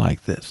man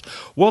like this."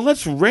 Well,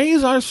 let's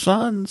raise our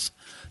sons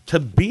to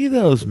be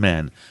those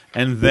men.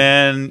 And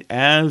then,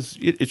 as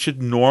it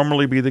should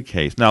normally be the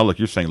case. Now, look,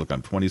 you're saying, look,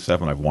 I'm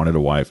 27, I've wanted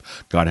a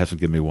wife, God hasn't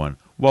given me one.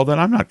 Well, then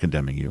I'm not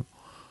condemning you.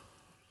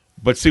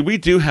 But see, we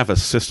do have a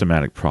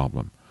systematic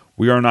problem.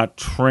 We are not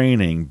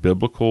training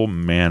biblical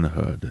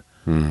manhood,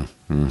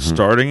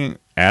 starting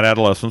at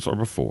adolescence or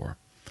before,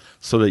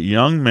 so that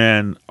young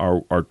men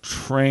are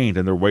trained,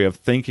 and their way of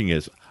thinking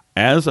is,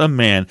 as a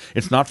man,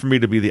 it's not for me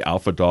to be the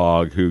alpha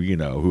dog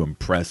who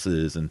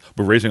impresses, and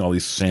we're raising all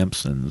these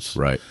Samsons.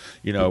 Right.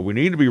 We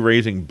need to be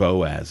raising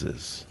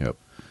Boazes. Yep.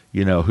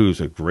 Who's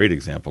a great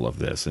example of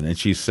this. And then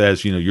she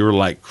says, you're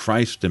like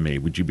Christ to me.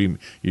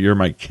 You're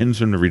my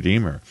kinsman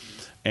redeemer.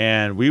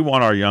 And we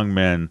want our young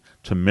men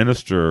to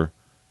minister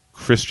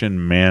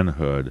Christian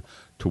manhood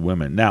to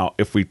women. Now,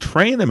 if we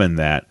train them in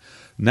that,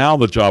 now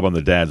the job on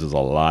the dads is a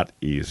lot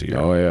easier.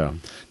 Oh, yeah.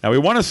 Now, we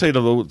want to say to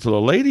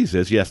the ladies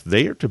is, yes,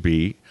 they are to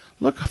be,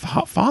 look,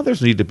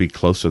 fathers need to be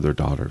close to their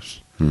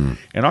daughters.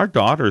 And our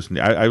daughters,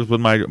 I was with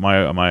my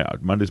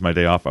Monday's my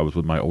day off. I was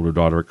with my older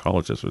daughter at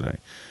college yesterday.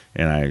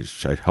 And I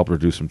helped her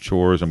do some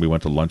chores, and we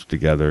went to lunch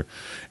together.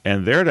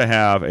 And they're to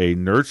have a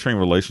nurturing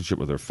relationship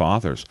with their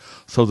fathers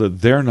so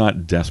that they're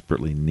not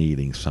desperately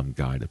needing some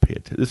guy to pay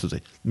attention. This is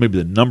maybe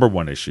the number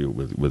one issue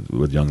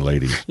with young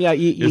ladies. Yeah,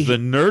 is the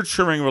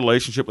nurturing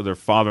relationship with their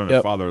father, and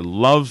their father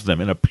loves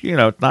them. And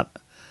it's not.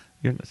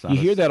 You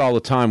hear that all the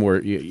time,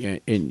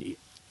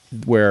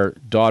 where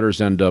daughters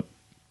end up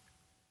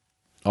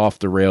off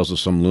the rails of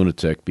some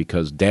lunatic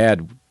because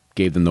dad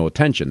gave them no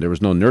attention. There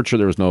was no nurture.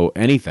 There was no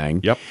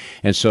anything. Yep.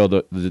 And so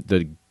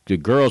the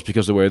girls,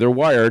 because of the way they're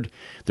wired,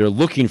 they're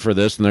looking for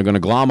this, and they're going to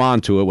glom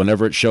onto it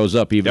whenever it shows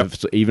up, even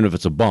if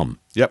it's a bum.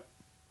 Yep.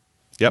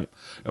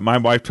 My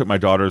wife took my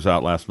daughters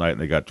out last night,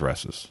 and they got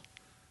dresses.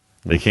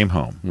 They came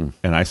home,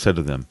 and I said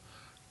to them,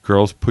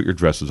 "Girls, put your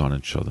dresses on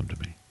and show them to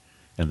me."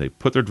 And they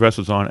put their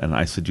dresses on, and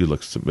I said, "You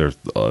look." There's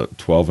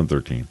 12 and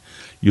 13.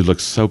 You look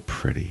so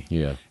pretty.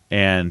 Yeah.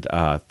 And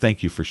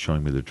thank you for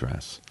showing me the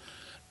dress.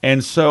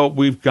 And so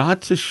we've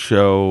got to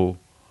show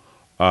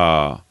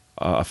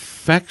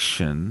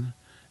affection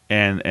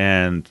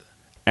and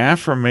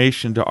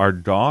affirmation to our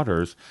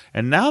daughters,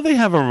 and now they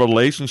have a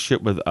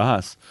relationship with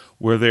us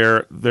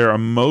where their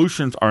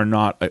emotions are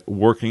not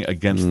working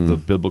against the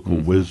biblical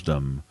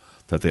wisdom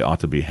that they ought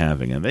to be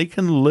having, and they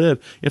can live.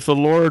 If the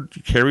Lord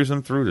carries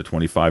them through to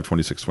 25,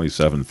 26,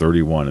 27,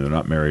 31, and they're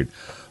not married,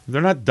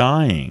 they're not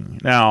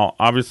dying. Now,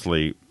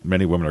 obviously,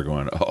 many women are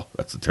going, "Oh,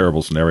 that's a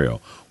terrible scenario."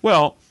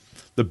 Well,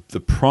 the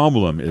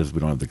problem is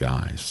we don't have the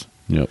guys.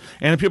 Yep.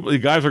 And the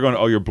guys are going,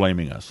 "Oh, you're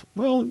blaming us."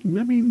 Well,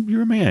 I mean,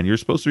 you're a man. You're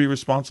supposed to be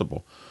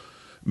responsible.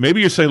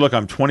 Maybe you say, "Look,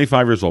 I'm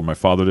 25 years old. My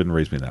father didn't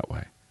raise me that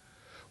way."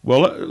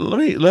 Well,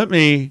 let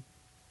me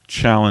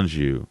challenge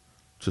you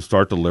to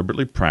start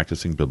deliberately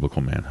practicing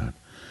biblical manhood.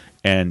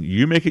 And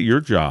you make it your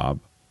job,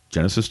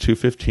 Genesis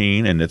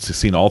 2:15, and it's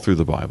seen all through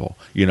the Bible.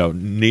 You know,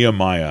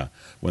 Nehemiah,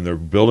 when they're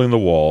building the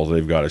walls,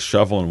 they've got a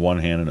shovel in one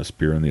hand and a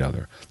spear in the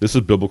other. This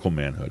is biblical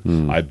manhood.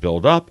 I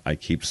build up, I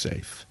keep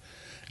safe.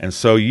 And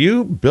so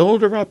you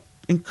build her up,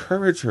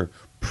 encourage her,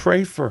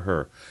 pray for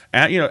her,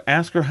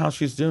 ask her how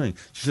she's doing.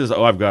 She says,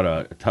 "Oh, I've got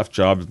a tough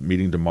job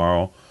meeting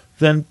tomorrow."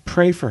 Then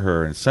pray for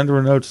her and send her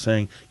a note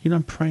saying,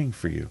 "I'm praying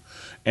for you,"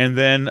 and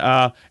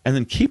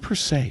then keep her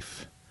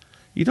safe.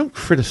 You don't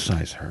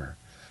criticize her.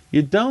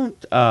 You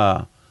don't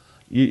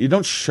you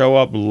don't show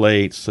up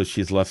late so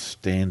she's left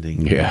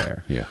standing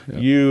there. Yeah.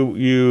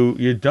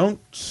 You don't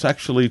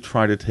sexually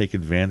try to take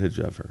advantage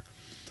of her.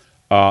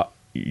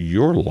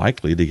 You're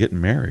likely to get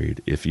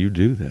married if you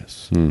do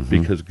this,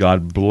 because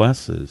God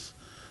blesses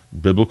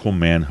biblical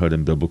manhood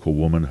and biblical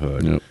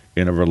womanhood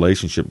in a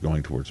relationship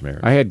going towards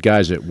marriage. I had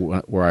guys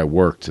where I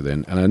worked,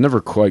 and I never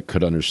quite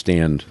could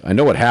understand. I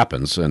know what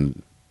happens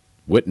and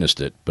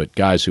witnessed it, but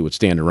guys who would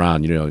stand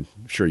around, I'm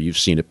sure you've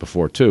seen it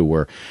before too,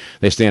 where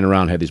they stand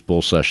around, have these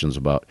bull sessions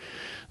about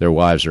their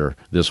wives are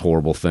this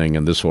horrible thing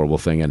and this horrible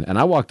thing. And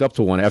I walked up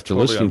to one after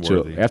Totally listening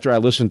unworthy. to it, after I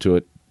listened to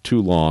it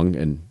too long,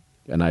 and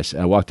I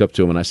walked up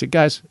to him and I said,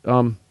 "Guys,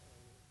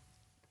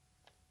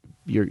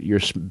 you're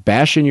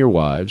bashing your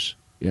wives,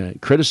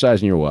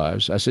 criticizing your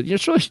wives." I said,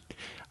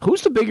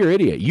 "Who's the bigger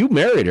idiot? You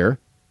married her."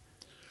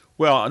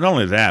 Well, not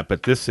only that,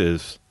 but this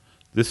is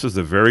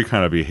the very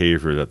kind of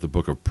behavior that the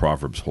book of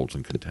Proverbs holds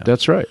in contempt.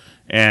 That's right.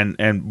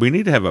 And we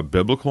need to have a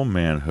biblical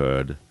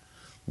manhood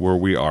where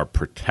we are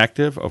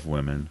protective of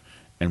women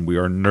and we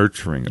are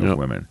nurturing of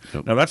women.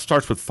 Yep. Now, that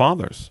starts with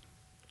fathers.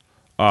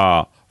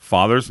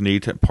 Fathers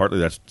need to, partly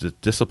that's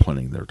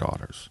disciplining their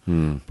daughters,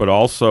 but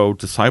also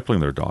discipling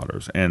their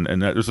daughters. And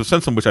there's a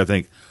sense in which I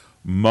think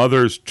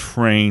mothers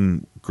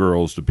train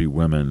girls to be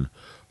women.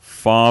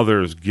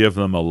 Fathers give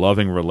them a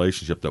loving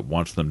relationship that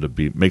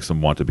makes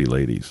them want to be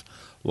ladies.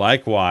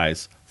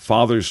 Likewise,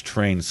 fathers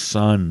train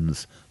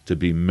sons to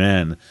be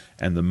men,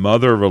 and the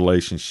mother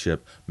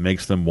relationship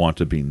makes them want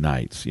to be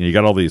knights. You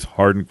got all these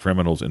hardened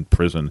criminals in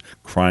prison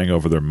crying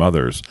over their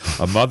mothers.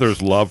 A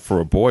mother's love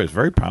for a boy is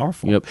very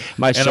powerful. Yep.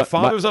 A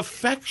father's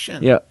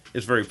affection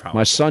is very powerful.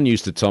 My son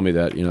used to tell me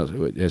that,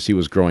 as he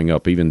was growing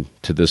up, even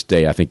to this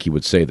day, I think he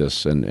would say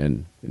this, and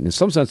in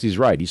some sense he's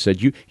right. He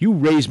said, you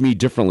raised me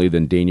differently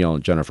than Danielle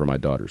and Jennifer, my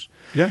daughters.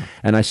 Yeah.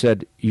 And I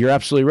said, "You're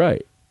absolutely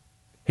right."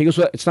 He goes,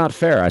 "Well, it's not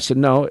fair." I said,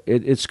 "No,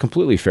 it's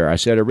completely fair." I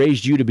said, "I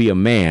raised you to be a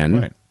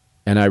man, right,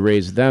 and I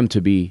raised them to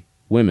be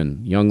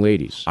women, young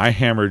ladies." I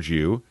hammered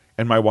you,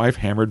 and my wife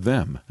hammered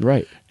them.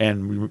 Right.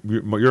 And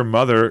your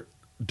mother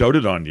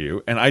doted on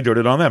you, and I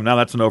doted on them. Now,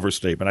 that's an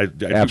overstatement. I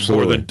do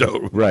more than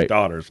dote with my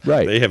daughters.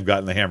 Right. They have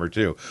gotten the hammer,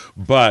 too.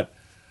 But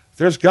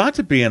there's got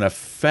to be an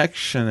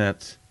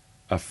affectionate,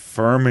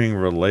 affirming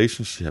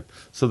relationship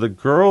so the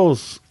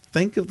girls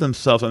think of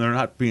themselves and they're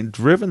not being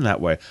driven that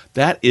way.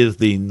 That is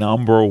the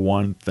number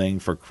one thing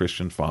for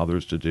Christian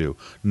fathers to do.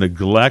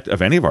 Neglect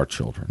of any of our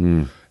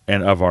children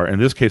and in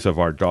this case of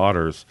our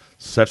daughters,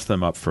 sets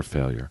them up for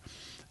failure.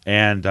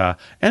 And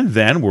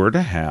then we're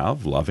to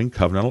have loving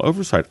covenantal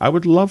oversight. I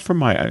would love for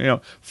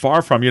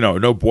far from,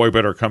 no boy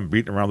better come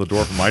beating around the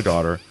door for my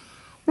daughter.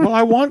 Well,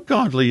 I want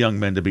godly young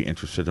men to be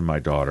interested in my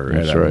daughter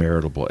at a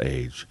maritable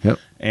age. Yep.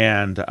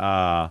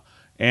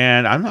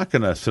 And I'm not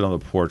going to sit on the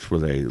porch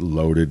with a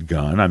loaded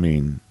gun. I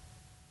mean,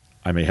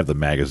 I may have the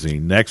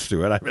magazine next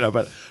to it.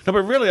 But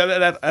really,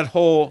 that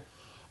whole,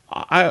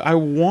 I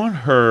want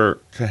her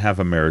to have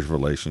a marriage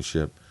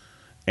relationship,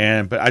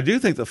 but I do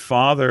think the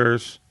father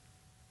is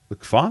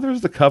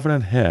the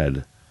covenant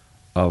head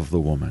of the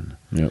woman.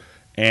 Yep.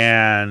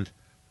 And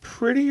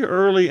pretty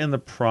early in the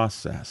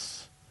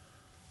process,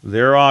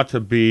 there ought to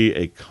be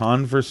a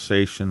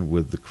conversation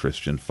with the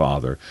Christian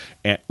father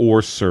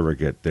or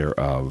surrogate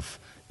thereof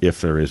if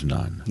there is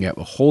none. Yeah,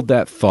 well, hold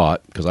that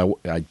thought, because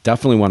I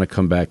definitely want to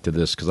come back to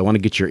this, because I want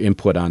to get your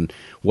input on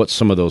what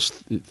some of those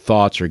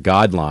thoughts or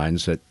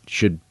guidelines that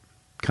should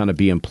kind of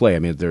be in play. I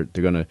mean, they're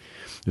going to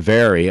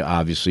vary,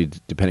 obviously,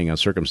 depending on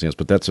circumstance,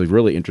 but that's a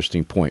really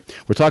interesting point.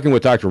 We're talking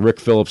with Dr. Rick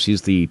Phillips.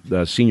 He's the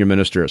senior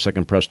minister at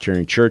Second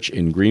Presbyterian Church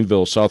in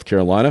Greenville, South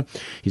Carolina.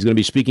 He's going to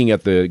be speaking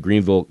at the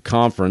Greenville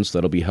Conference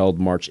that'll be held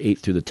March 8th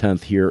through the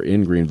 10th here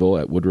in Greenville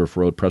at Woodruff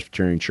Road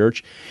Presbyterian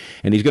Church,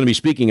 and he's going to be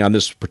speaking on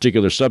this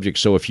particular subject.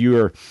 So if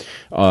you're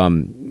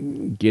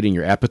getting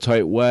your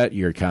appetite whet,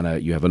 you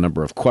have a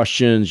number of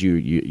questions,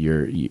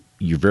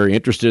 you're very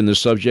interested in this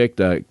subject,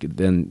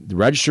 then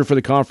register for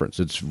the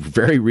conference. It's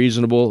very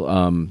reasonable,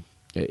 and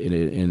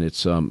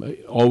it's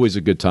always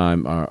a good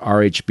time.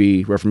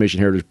 RHB, Reformation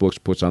Heritage Books,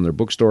 puts on their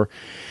bookstore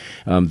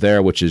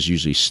there, which is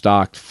usually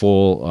stocked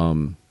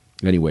full.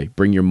 Anyway,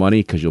 bring your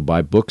money, because you'll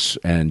buy books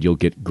and you'll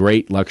get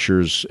great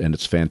lectures, and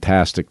it's a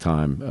fantastic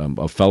time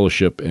of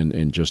fellowship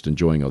and just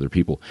enjoying other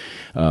people.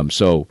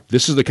 So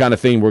this is the kind of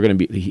thing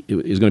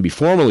is going to be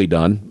formally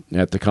done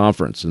at the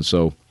conference, and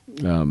so.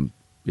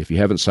 If you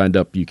haven't signed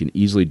up, you can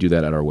easily do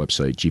that at our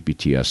website,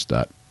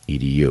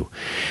 gpts.edu.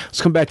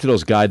 Let's come back to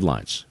those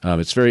guidelines.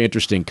 It's very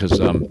interesting because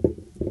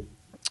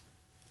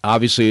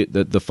obviously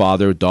the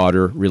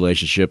father-daughter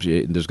relationship,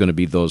 there's going to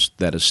be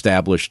that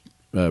established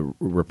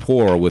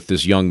rapport with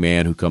this young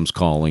man who comes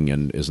calling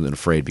and isn't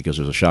afraid because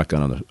there's a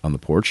shotgun on the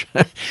porch.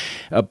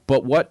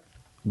 But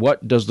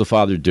what does the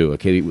father do?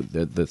 Okay,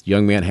 the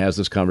young man has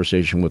this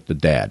conversation with the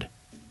dad.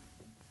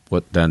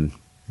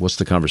 What's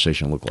the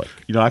conversation look like?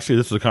 Actually,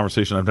 this is a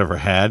conversation I've never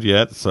had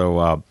yet.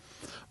 So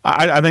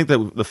I think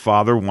that the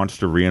father wants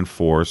to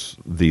reinforce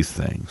these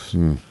things.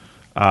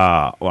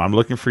 What I'm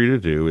looking for you to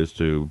do is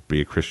to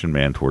be a Christian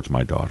man towards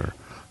my daughter.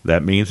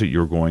 That means that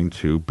you're going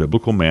to,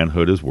 biblical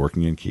manhood is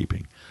working and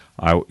keeping.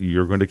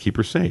 You're going to keep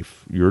her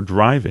safe. Your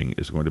driving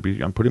is going to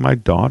be, I'm putting my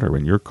daughter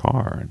in your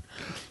car.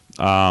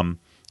 And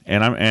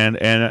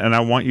I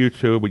want you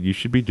to, what you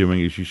should be doing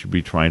is you should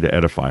be trying to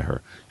edify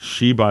her.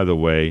 She, by the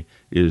way,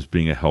 is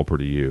being a helper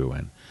to you,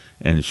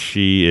 and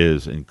she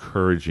is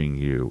encouraging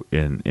you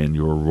in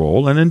your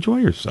role, and enjoy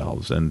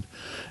yourselves, and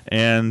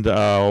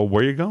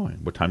where you're going,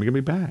 what time you're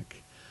going to be back.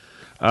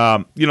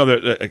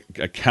 The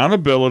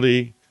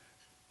accountability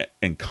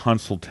and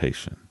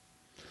consultation.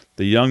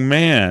 The young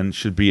man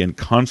should be in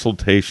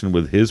consultation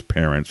with his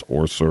parents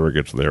or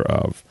surrogates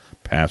thereof,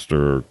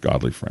 pastor,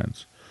 godly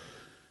friends.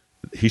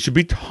 He should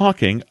be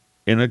talking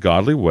in a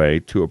godly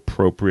way to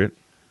appropriate,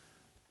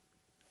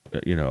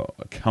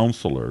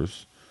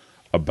 counselors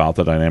about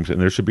the dynamics.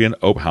 And there should be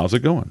how's it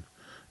going?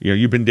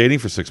 You've been dating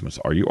for 6 months.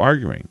 Are you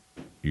arguing?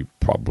 You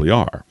probably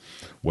are.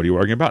 What are you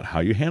arguing about? How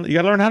you handle it? You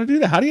got to learn how to do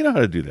that. How do you know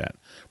how to do that?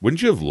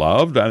 Wouldn't you have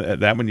loved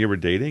that when you were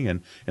dating?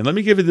 And let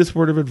me give you this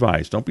word of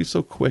advice. Don't be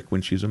so quick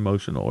when she's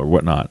emotional or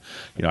whatnot.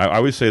 I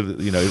always say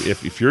that,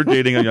 if you're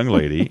dating a young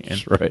lady,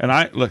 and, right.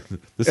 and look,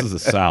 this is the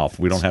South.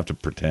 We don't have to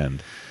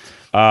pretend.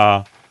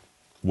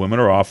 Women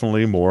are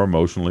often more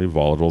emotionally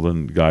volatile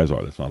than guys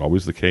are. That's not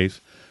always the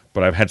case.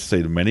 But I've had to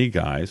say to many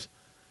guys,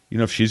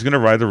 if she's going to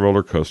ride the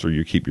roller coaster,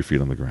 you keep your feet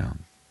on the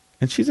ground.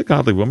 And she's a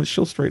godly woman.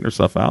 She'll straighten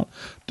herself out.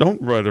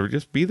 Don't run her.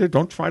 Just be there.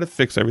 Don't try to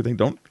fix everything.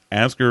 Don't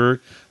ask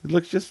her.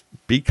 Look, just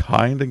be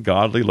kind and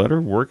godly. Let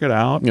her work it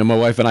out. My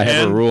wife and I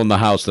have a rule in the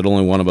house that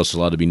only one of us is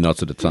allowed to be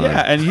nuts at a time.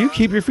 Yeah, and you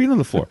keep your feet on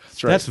the floor.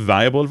 That's right. That's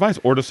valuable advice.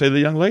 Or to say to the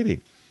young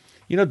lady,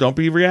 don't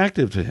be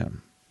reactive to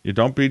him. You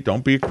don't be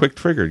a quick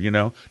trigger.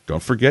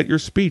 Don't forget your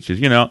speeches.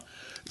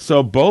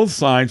 So both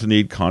sides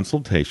need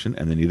consultation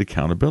and they need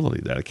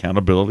accountability. That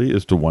accountability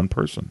is to one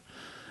person,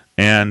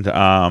 and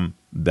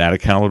that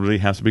accountability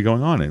has to be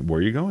going on. And where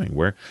are you going?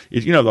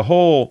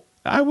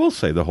 I will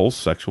say the whole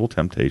sexual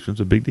temptation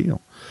is a big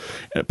deal.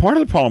 And part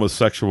of the problem with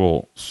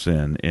sexual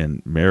sin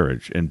in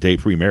marriage and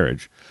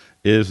pre-marriage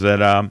is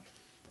that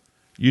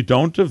you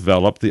don't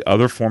develop the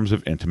other forms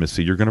of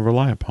intimacy you're going to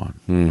rely upon.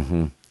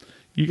 Mm-hmm.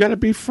 You got to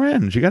be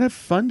friends. You got to have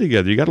fun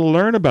together. You got to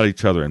learn about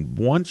each other. And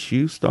once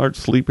you start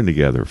sleeping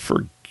together,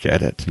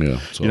 forget it.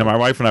 Yeah, my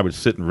wife and I would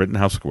sit in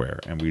Rittenhouse Square,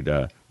 and we'd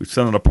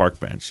sit on a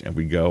park bench, and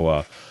we'd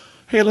go,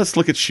 hey, let's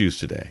look at shoes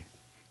today.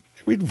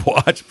 We'd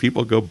watch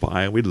people go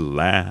by, and we'd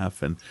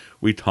laugh, and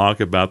we'd talk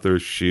about their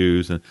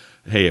shoes. And,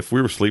 hey, if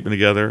we were sleeping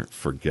together,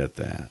 forget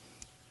that.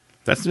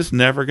 That's just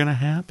never going to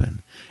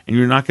happen. And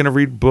you're not going to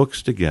read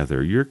books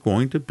together. You're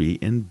going to be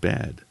in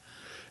bed.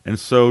 And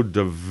so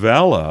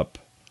develop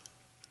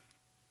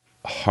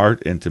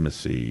heart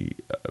intimacy,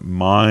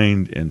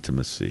 mind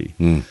intimacy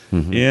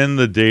in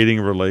the dating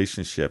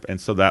relationship.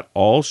 And so that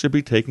all should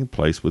be taking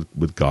place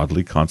with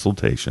godly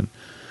consultation.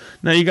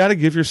 Now, you got to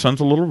give your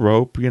sons a little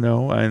rope, and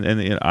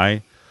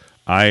I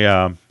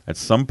at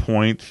some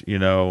point,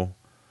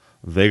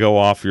 they go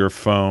off your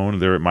phone.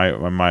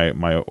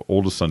 My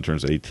oldest son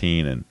turns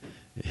 18, and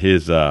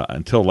his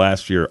until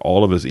last year,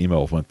 all of his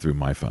emails went through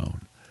my phone.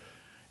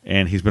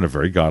 And he's been a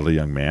very godly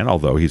young man,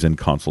 although he's in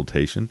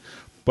consultation.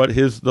 But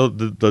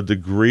the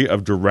degree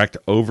of direct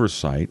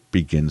oversight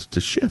begins to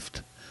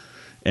shift.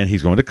 And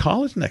he's going to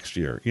college next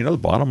year. The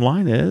bottom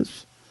line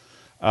is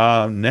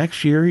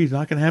next year he's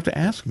not going to have to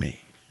ask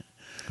me.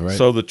 Right.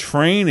 So the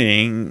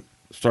training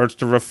starts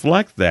to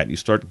reflect that. You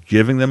start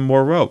giving them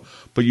more rope.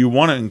 But you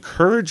want to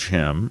encourage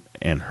him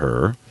and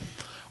her,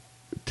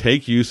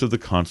 take use of the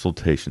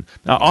consultation.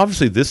 Now,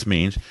 obviously, this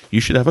means you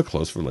should have a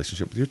close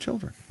relationship with your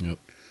children. Yep.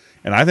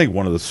 And I think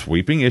one of the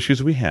sweeping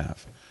issues we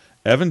have,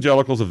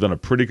 evangelicals have done a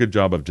pretty good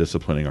job of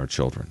disciplining our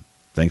children,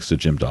 thanks to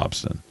Jim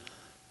Dobson.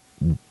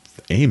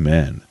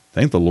 Amen.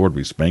 Thank the Lord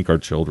we spank our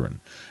children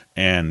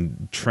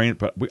and train.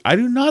 But I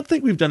do not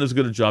think we've done as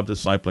good a job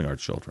discipling our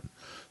children.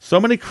 So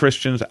many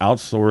Christians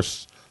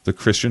outsource the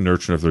Christian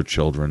nurture of their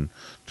children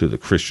to the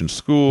Christian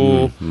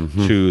school,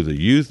 to the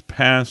youth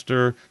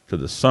pastor, to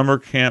the summer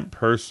camp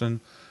person,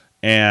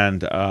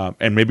 and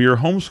maybe your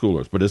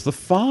homeschoolers. But is the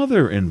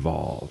father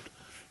involved?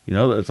 You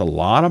know, it's a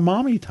lot of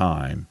mommy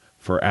time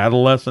for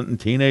adolescent and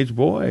teenage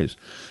boys.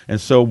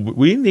 And so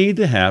we need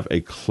to have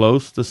a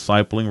close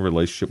discipling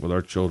relationship with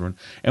our children,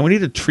 and we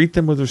need to treat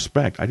them with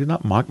respect. I do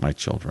not mock my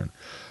children.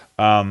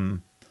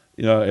 You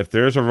know, if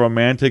there's a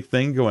romantic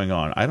thing going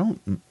on, I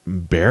don't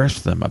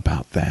embarrass them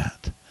about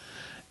that.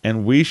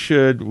 And we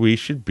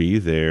should be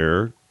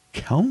their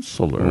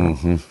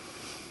counselor.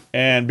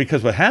 And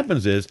because what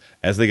happens is,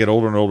 as they get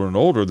older and older and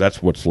older,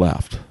 that's what's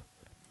left.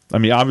 I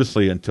mean,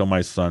 obviously, until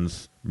my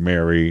sons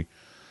marry,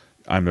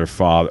 I'm their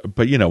father.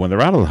 But, you know, when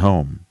they're out of the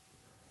home,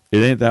 it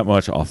ain't that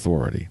much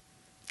authority.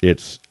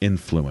 It's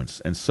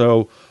influence. And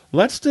so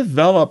let's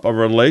develop a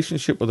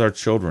relationship with our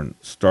children,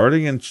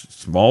 starting in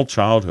small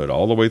childhood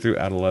all the way through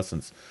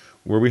adolescence,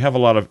 where we have a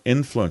lot of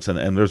influence.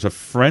 And there's a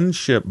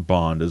friendship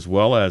bond as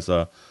well as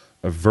a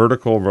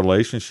vertical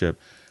relationship.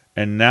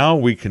 And now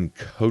we can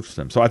coach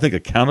them. So I think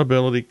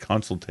accountability,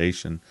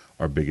 consultation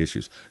are big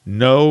issues.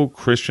 No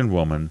Christian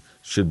woman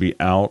should be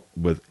out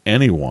with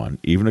anyone,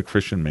 even a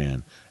Christian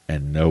man,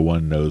 and no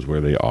one knows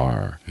where they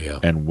are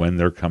and when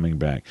they're coming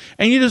back.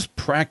 And you just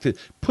practice,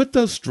 put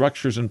those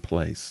structures in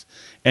place,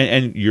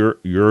 and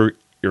you're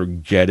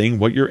getting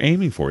what you're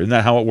aiming for. Isn't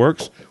that how it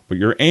works? What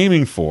you're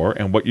aiming for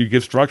and what you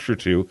give structure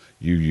to,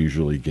 you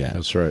usually get.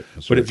 That's right.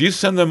 But if you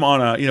send them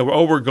on a, you know,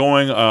 we're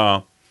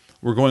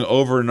going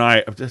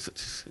overnight.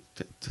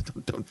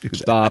 Don't do that.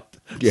 Stop.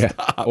 Yeah.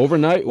 Stop.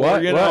 Overnight?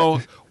 What? Or, you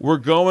know, we're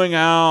going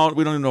out.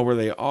 We don't even know where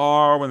they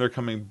are when they're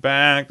coming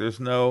back.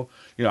 There's no,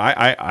 you know,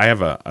 I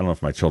have a, I don't know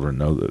if my children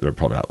know that, they're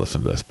probably not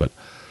listening to this, but,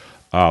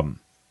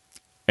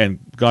 and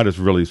God has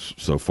really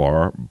so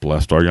far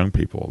blessed our young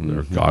people.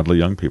 They're godly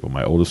young people.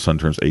 My oldest son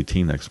turns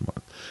 18 next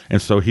month.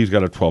 And so he's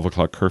got a 12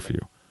 o'clock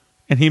curfew.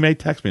 And he may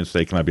text me and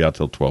say, can I be out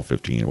till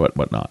 12:15,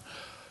 whatnot.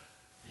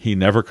 He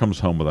never comes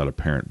home without a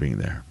parent being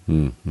there.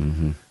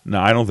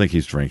 Now, I don't think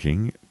he's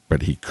drinking,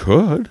 but he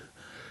could.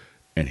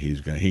 And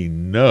he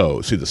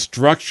knows. See, the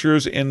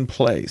structure's in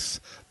place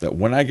that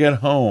when I get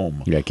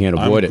home, I can't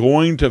avoid I'm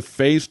going to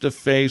face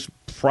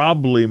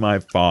probably my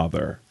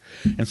father.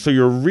 And so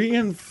you're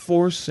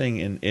reinforcing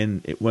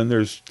in when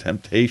there's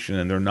temptation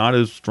and they're not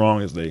as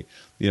strong as they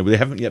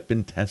haven't yet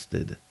been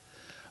tested.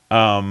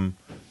 And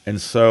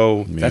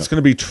so that's going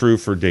to be true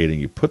for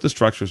dating. You put the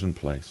structures in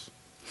place.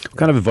 What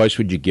kind of advice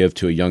would you give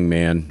to a young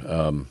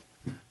man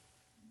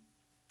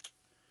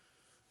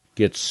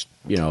gets,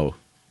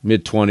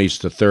 mid-20s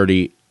to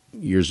 30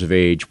 years of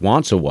age,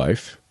 wants a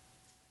wife,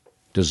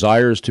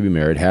 desires to be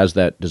married, has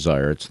that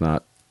desire. It's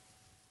not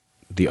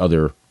the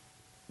other.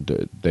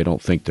 They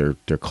don't think they're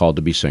called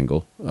to be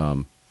single,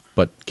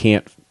 but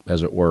can't,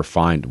 as it were,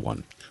 find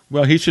one.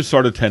 Well, he should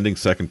start attending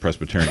Second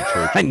Presbyterian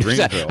Church in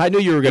Greenville. I knew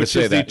you were going to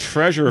say that. The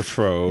treasure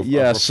trove.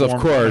 Yes, of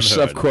course.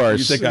 You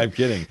think I'm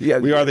kidding? Yeah,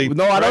 we are the.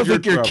 No, I don't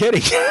think you're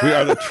kidding. We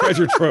are the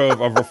treasure trove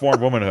of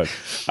Reformed womanhood.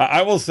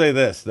 I will say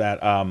this: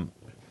 that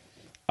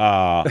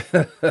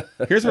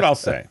here's what I'll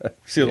say.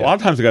 See, a lot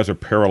of times the guys are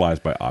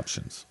paralyzed by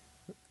options,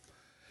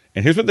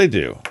 and here's what they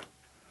do: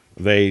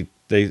 they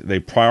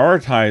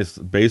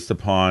prioritize based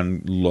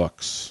upon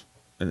looks,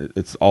 and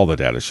it's all the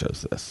data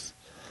shows this.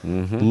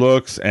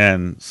 Looks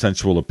and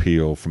sensual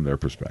appeal from their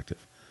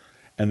perspective,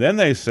 and then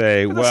they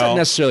say, "Well, that's not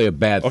necessarily a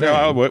bad thing."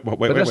 Wait.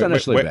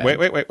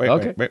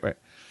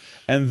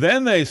 And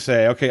then they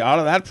say, "Okay, out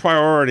of that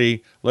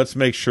priority, let's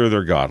make sure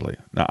they're godly."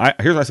 Now,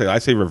 here's what I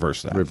say: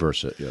 reverse that.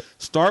 Reverse it. Yeah.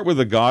 Start with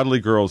the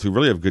godly girls who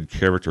really have good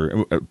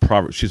character.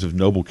 She's of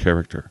noble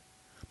character.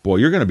 Boy,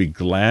 you're going to be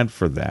glad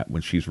for that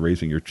when she's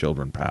raising your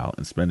children, pal,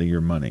 and spending your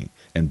money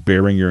and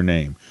bearing your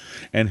name.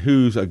 And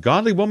who's a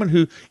godly woman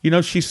who,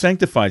 she's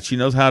sanctified. She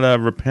knows how to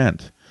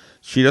repent.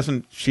 She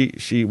doesn't,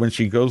 when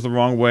she goes the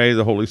wrong way,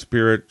 the Holy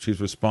Spirit,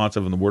 she's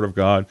responsive in the Word of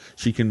God.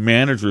 She can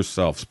manage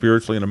herself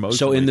spiritually and emotionally.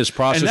 So in this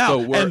process,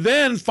 and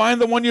then find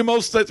the one you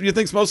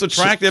think's most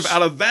attractive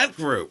out of that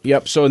group.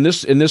 Yep. So in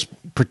this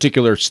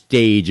particular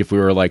stage, if we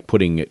were like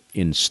putting it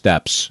in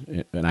steps,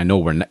 and I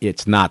know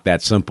it's not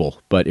that simple,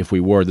 but if we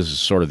were, this is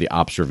sort of the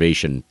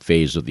observation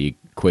phase of the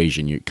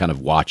equation. You're kind of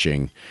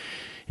watching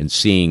and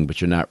seeing,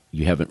 but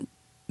you haven't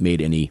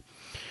made any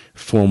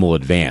formal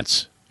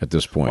advance at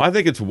this point. Well, I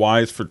think it's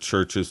wise for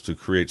churches to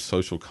create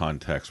social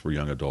context for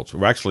young adults.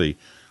 We're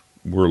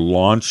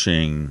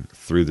launching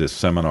through this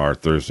seminar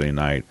Thursday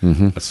night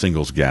a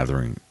singles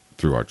gathering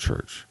through our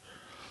church.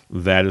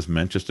 that is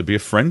meant just to be a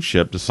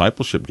friendship,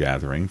 discipleship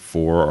gathering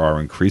for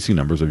our increasing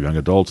numbers of young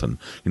adults. And,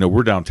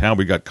 we're downtown.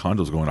 We got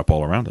condos going up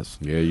all around us.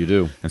 Yeah, you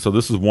do. And so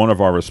this is one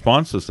of our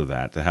responses to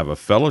that, to have a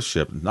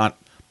fellowship, not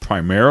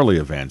primarily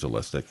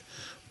evangelistic,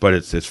 but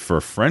it's for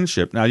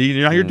friendship. Now,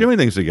 you're doing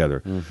things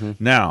together. Mm-hmm.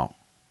 Now,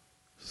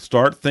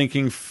 start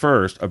thinking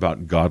first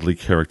about godly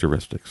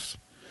characteristics.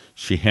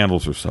 She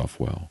handles herself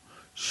well.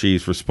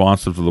 She's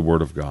responsive to the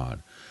Word of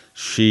God.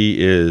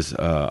 She is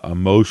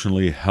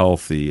emotionally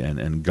healthy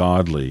and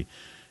godly.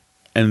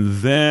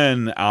 And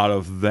then out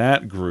of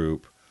that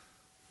group,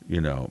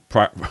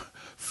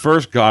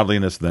 first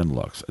godliness, then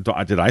looks.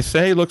 Did I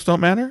say looks don't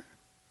matter?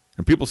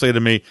 And people say to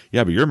me,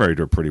 yeah, but you're married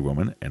to a pretty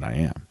woman, and I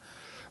am.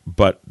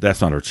 But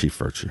that's not her chief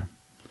virtue.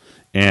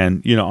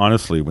 And,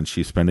 honestly, when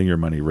she's spending your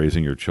money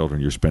raising your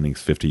children, you're spending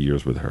 50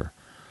 years with her.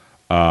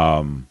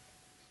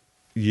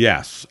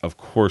 Yes, of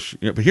course.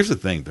 But here's the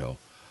thing, Bill.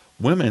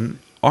 Women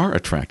are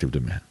attractive to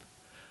men.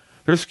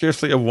 There's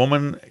scarcely a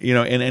woman, in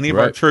any of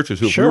our churches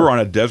who, if we were on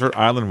a desert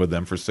island with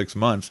them for 6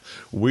 months,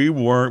 we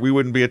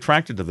wouldn't be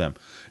attracted to them.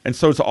 And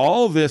so it's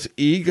all this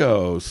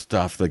ego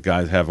stuff that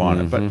guys have on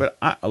it. But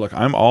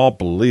I'm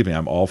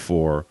all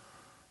for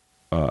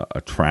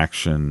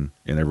attraction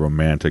in a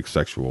romantic,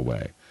 sexual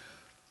way.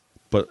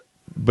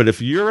 But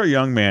if you're a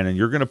young man and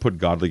you're going to put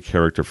godly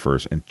character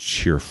first and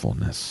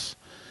cheerfulness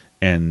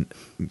and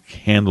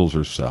handles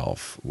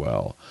herself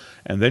well,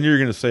 and then you're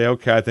going to say,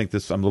 okay, I think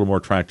I'm a little more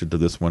attracted to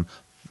this one.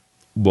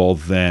 Well,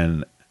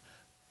 then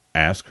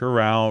ask her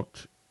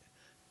out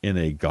in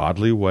a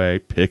godly way,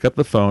 pick up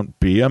the phone,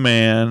 be a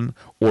man,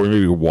 or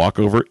maybe walk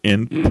over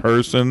in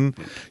person.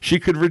 She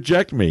could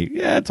reject me.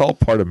 Yeah, it's all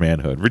part of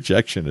manhood.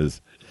 Rejection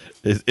is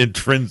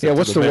intrinsic. Yeah,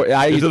 what's to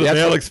the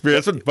male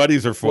experience? That's what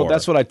buddies are for. Well,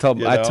 that's what I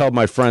tell I tell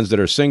my friends that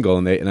are single,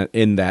 and they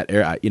in that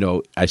area,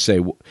 I say,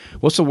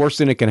 what's the worst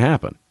thing that can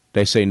happen?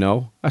 They say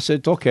no. I said,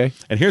 it's okay.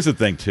 And here's the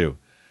thing too.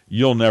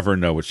 You'll never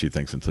know what she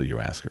thinks until you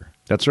ask her.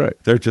 That's right.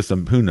 They're just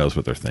who knows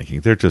what they're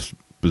thinking. They're just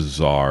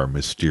bizarre,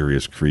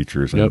 mysterious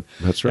creatures. And,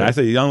 that's right. And I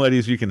say, young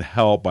ladies, you can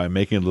help by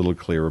making it a little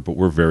clearer, but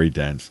we're very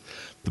dense.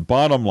 The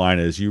bottom line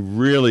is you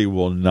really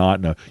will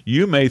not know.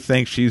 You may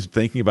think she's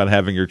thinking about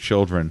having your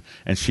children,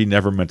 and she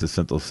never meant to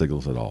send those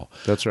signals at all.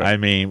 That's right. I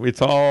mean,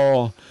 it's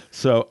all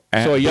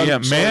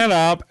man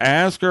up,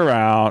 ask her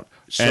out,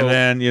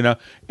 and then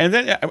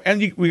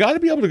we got to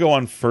be able to go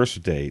on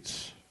first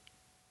dates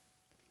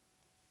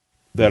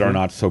that are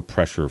not so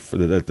pressure for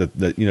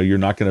that you're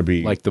not going to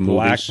be like the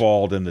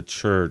blackballed in the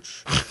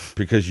church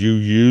because you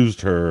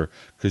used her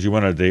because you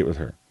went on a date with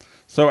her.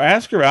 So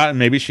ask her out, and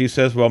maybe she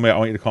says, "Well, I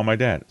want you to call my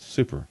dad."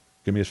 Super.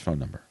 Give me his phone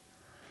number.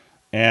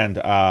 And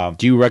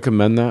do you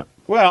recommend that?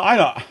 Well, I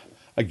don't.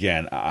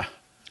 Again, I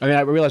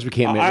realize we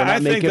can't make. I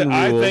think that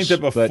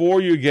rules,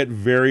 before you get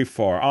very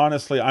far,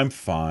 honestly, I'm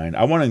fine.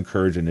 I want to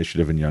encourage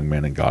initiative in young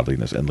men and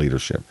godliness and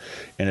leadership.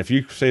 And if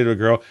you say to a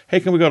girl, "Hey,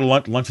 can we go to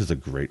lunch?" Lunch is a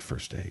great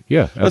first date.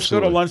 Yeah, let's go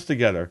to lunch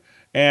together.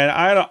 And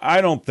I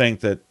don't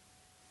think that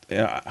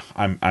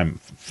I'm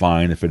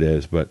fine if it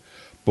is, but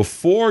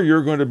before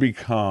you're going to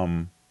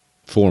become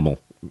formal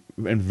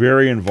and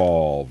very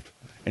involved,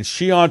 and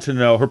she ought to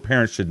know. Her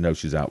parents should know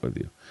she's out with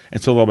you.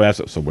 And so they'll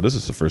ask, so what is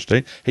this, the first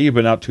date? Hey, you've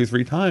been out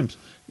 2-3 times.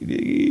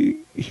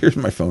 Here's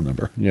my phone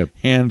number. Yep.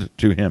 Hand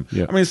to him.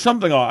 Yep. I mean,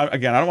 something,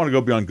 again, I don't want to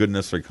go beyond good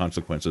necessary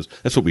consequences.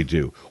 That's what we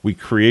do. We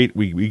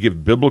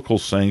give biblical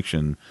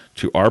sanction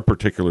to our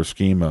particular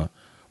schema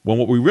when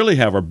what we really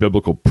have are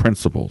biblical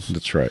principles.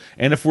 That's right.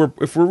 And if we're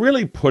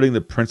really putting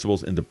the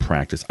principles into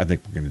practice, I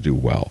think we're going to do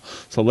well.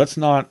 So let's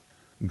not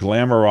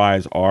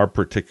glamorize our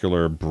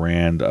particular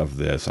brand of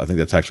this. I think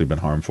that's actually been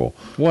harmful.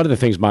 One of the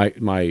things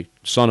my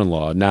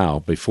son-in-law now,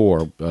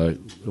 before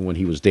when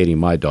he was dating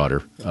my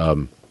daughter,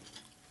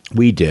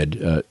 we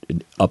did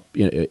up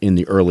in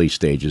the early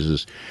stages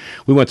is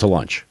we went to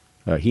lunch.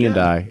 He and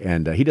I,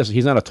 and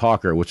he's not a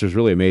talker, which is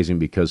really amazing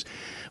because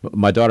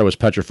my daughter was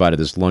petrified of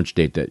this lunch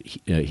date that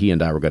he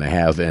and I were going to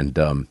have,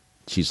 and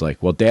she's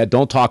like, "Well, Dad,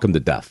 don't talk him to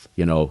death,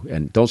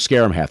 and don't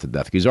scare him half to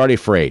death. He's already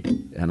afraid."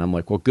 And I'm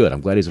like, "Well, good.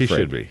 I'm glad he's afraid." He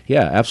should be.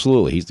 Yeah,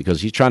 absolutely.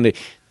 Because he's trying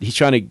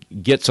to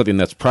get something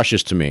that's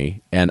precious to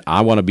me, and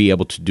I want to be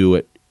able to do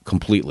it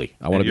completely.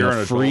 I want to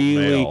be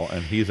freely. Male,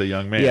 and he's a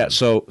young man. Yeah.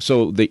 So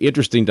the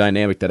interesting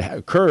dynamic that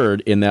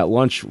occurred in that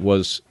lunch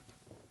was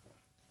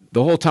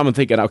the whole time I'm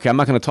thinking, okay, I'm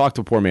not going to talk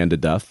the poor man to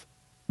death,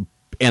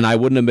 and I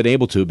wouldn't have been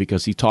able to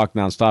because he talked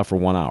nonstop for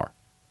 1 hour.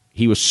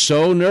 He was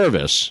so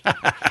nervous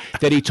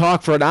that he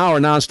talked for an hour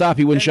nonstop.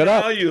 He wouldn't shut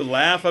up. You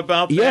laugh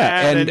about that.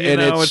 Yeah, and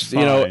it's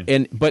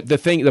fine. But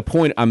the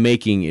point I'm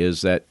making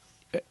is that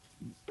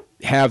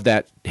have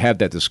that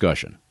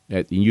discussion.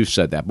 And you've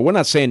said that, but we're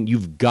not saying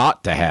you've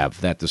got to have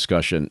that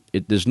discussion.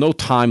 There's no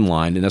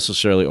timeline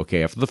necessarily.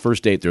 Okay, after the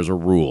first date, there's a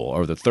rule,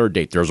 or the third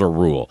date, there's a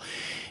rule.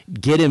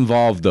 Get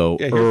involved, though,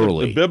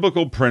 early. The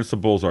biblical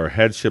principles are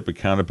headship,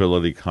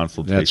 accountability,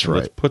 consultation. That's right.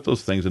 Let's put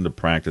those things into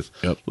practice.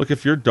 Yep. Look,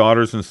 if your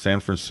daughter's in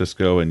San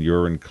Francisco and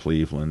you're in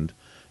Cleveland,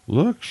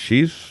 look,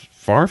 she's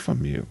far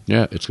from you.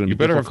 Yeah, it's going to be You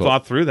better difficult.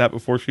 have thought through that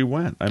before she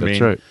went. That's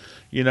right.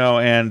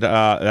 and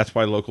that's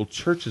why local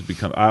churches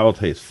become. I will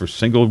tell you, for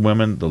single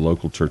women, the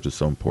local church is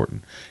so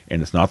important,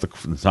 and it's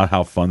not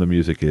how fun the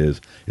music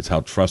is; it's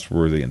how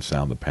trustworthy and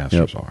sound the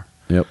pastors are.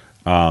 Yep.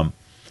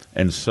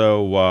 And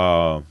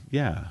so,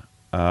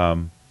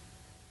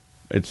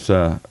 it's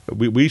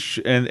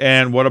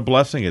and what a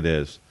blessing it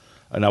is.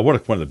 Now, one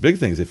of the big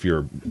things, if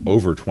you're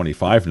over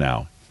 25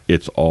 now,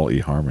 it's all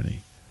eHarmony.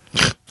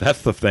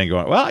 That's the thing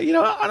going. Well,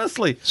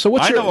 honestly, so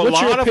I know a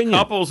lot of opinion?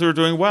 couples who are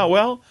doing well.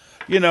 Well,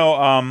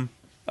 again,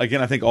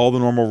 I think all the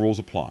normal rules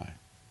apply.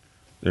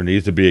 There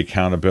needs to be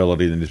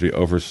accountability. There needs to be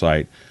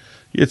oversight.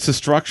 It's the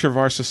structure of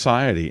our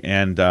society,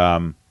 and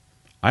I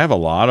have a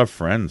lot of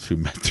friends who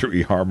met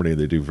through eHarmony,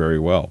 and they do very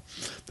well.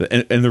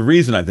 And the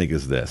reason I think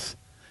is this: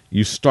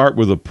 you start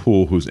with a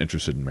pool who's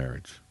interested in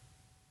marriage.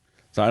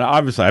 So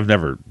obviously, I've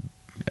never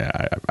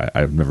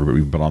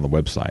even been on the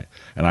website,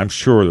 and I'm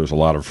sure there's a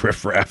lot of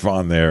riffraff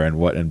on there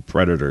and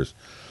predators.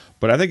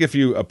 But I think if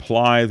you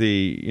apply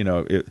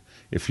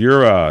if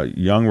you're a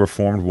young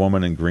Reformed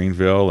woman in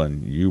Greenville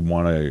and you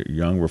want a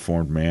young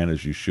Reformed man,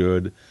 as you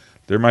should,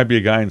 there might be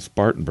a guy in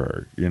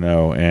Spartanburg,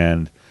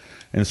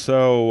 and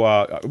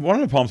so one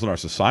of the problems in our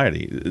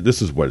society,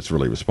 this is what it's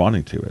really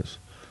responding to, is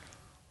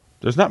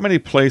there's not many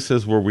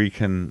places where we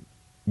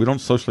don't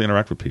socially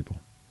interact with people.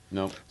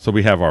 No. So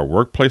we have our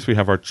workplace, we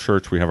have our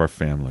church, we have our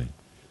family.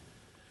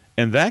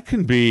 And that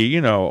can be,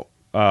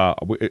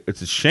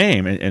 it's a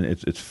shame and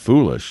it's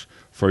foolish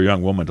for a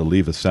young woman to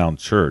leave a sound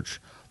church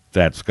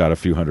that's got a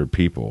few hundred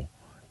people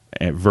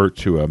and vert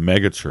to a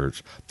mega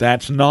church.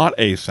 That's not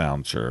a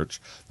sound church.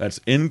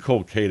 That's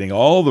inculcating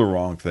all the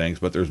wrong things,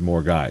 but there's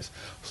more guys.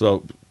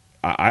 So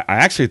I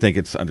actually think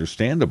it's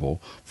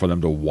understandable for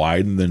them to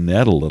widen the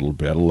net a little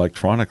bit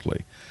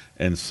electronically.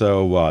 And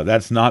so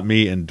that's not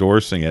me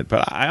endorsing it,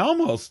 but I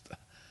almost.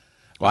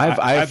 Well,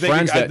 I have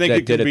friends that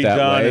did it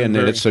that way, and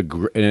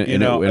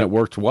it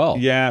worked well.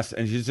 Yes,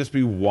 and you just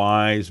be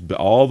wise.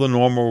 All the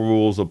normal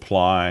rules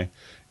apply,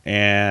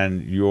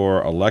 and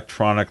you're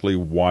electronically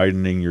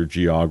widening your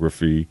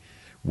geography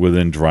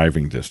within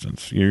driving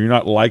distance. You're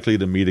not likely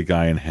to meet a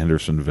guy in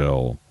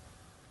Hendersonville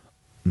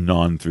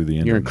none through the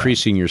internet. You're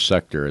increasing your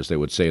sector, as they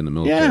would say in the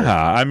military.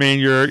 Yeah, I mean,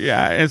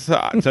 it's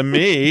to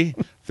me,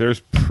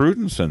 there's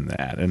prudence in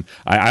that. And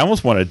I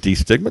almost want to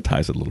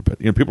destigmatize it a little bit.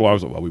 People are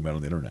always like, well, we met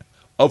on the internet.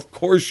 Of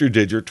course you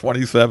did. You're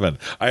 27.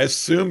 I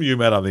assume you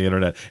met on the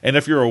internet. And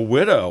if you're a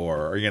widow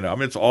or,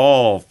 it's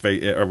all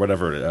or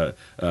whatever,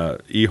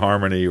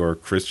 eHarmony or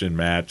Christian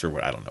Match or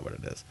what, I don't know what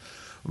it is.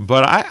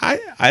 But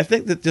I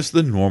think that just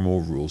the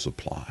normal rules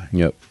apply.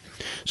 Yep.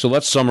 So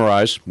let's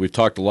summarize. We've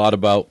talked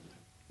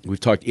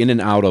in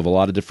and out of a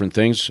lot of different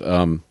things.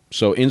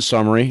 So in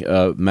summary,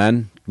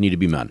 men need to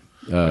be men.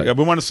 We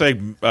want to say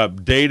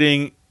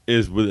dating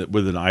is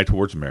with an eye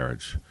towards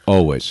marriage.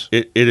 Always.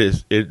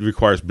 It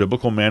requires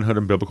biblical manhood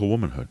and biblical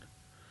womanhood.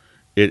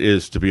 It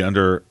is to be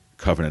under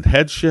covenant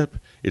headship.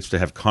 It's to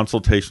have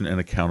consultation and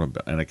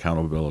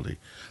accountability.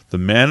 The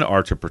men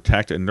are to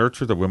protect and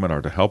nurture. The women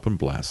are to help and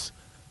bless.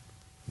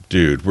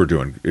 Dude, we're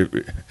doing. We're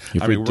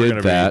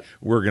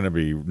going to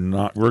be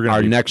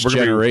our next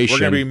generation. We're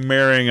going to be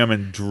marrying them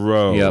in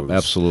droves. Yep,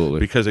 absolutely,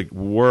 because it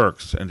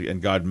works,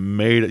 and God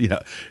made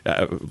it.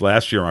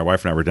 Last year, my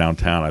wife and I were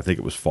downtown. I think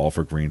it was fall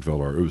for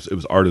Greenville, or it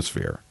was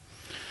Artisphere,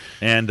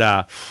 and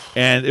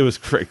it was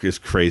this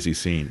crazy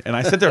scene. And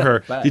I said to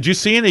her, "Did you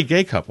see any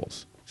gay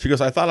couples?" She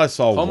goes, "I thought I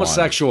saw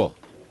homosexual, one."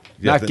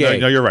 Not gay."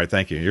 No, you're right.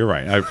 Thank you. You're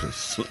right.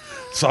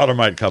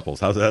 Sodomite couples.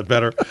 How's that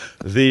better?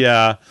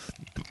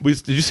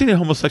 Did you see any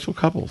homosexual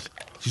couples?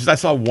 She said, I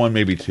saw one,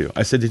 maybe two.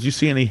 I said, did you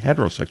see any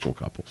heterosexual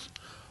couples?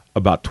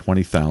 About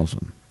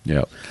 20,000.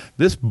 Yeah.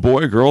 This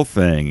boy-girl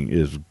thing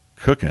is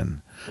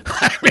cooking.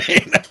 I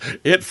mean,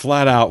 it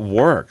flat out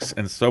works.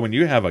 And so when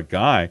you have a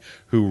guy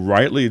who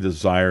rightly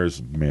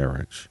desires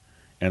marriage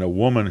and a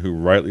woman who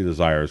rightly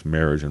desires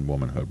marriage and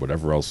womanhood,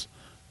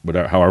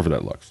 however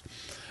that looks,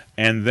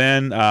 and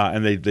then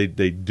and they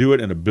do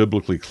it in a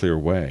biblically clear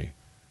way.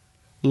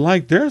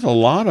 Like, there's a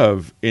lot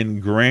of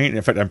ingrained,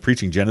 in fact, I'm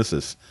preaching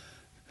Genesis.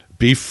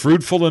 Be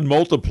fruitful and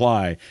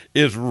multiply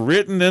is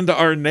written into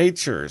our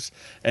natures.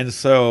 And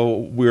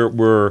so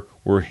we're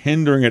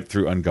hindering it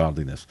through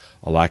ungodliness.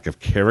 A lack of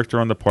character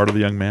on the part of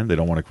the young man. They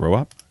don't want to grow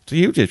up. It's a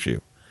huge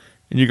issue.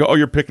 And you go, oh,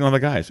 you're picking on the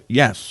guys.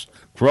 Yes,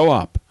 grow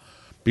up.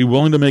 Be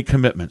willing to make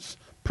commitments.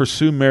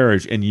 Pursue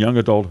marriage in young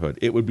adulthood.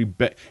 It would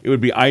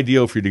be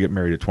ideal for you to get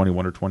married at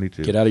 21 or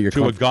 22. Get out of your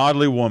a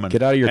godly woman.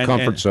 Get out of your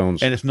comfort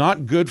zones. And it's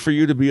not good for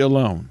you to be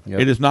alone. Yep.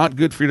 It is not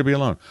good for you to be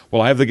alone.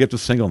 Well, I have the gift of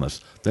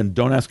singleness. Then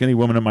don't ask any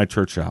women in my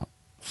church out.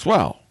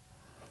 Swell.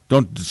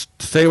 Don't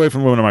stay away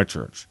from women in my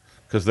church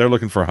because they're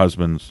looking for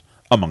husbands,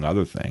 among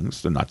other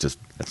things.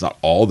 That's not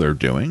all they're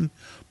doing,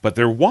 but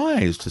they're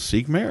wise to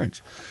seek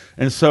marriage.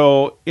 And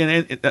so,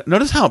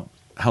 notice how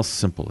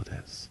simple it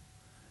is.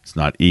 It's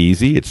not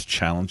easy. It's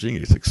challenging.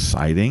 It's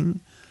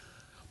exciting,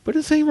 but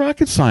it's ain't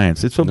rocket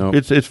science.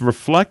 It's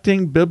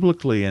reflecting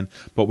biblically,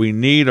 but we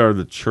need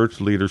the church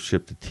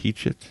leadership to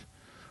teach it.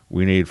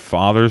 We need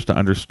fathers to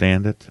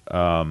understand it.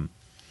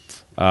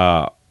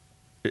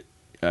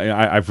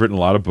 I've written a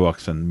lot of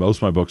books, and most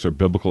of my books are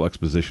biblical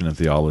exposition and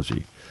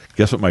theology.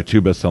 Guess what my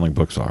 2 best-selling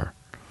books are?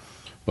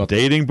 A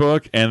dating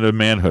book and a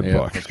manhood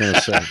book. I was going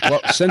to say.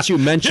 Well, since you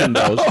mentioned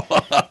those,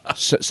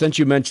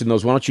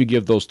 why don't you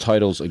give those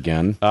titles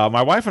again?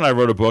 My wife and I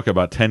wrote a book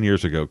about 10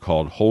 years ago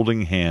called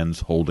Holding Hands,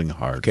 Holding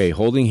Hearts. Okay,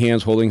 Holding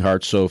Hands, Holding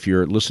Hearts. So if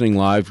you're listening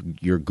live,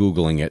 you're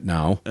Googling it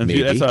now. And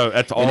maybe.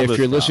 That's all. And if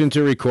you're listening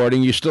to a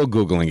recording, you're still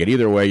Googling it.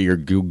 Either way, you're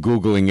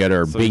Googling it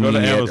or binging it. Go to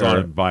Amazon or,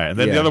 and buy it. And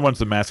then the other one's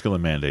The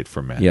Masculine Mandate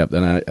for Men. Yep,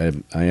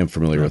 and I am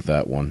familiar with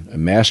that one. A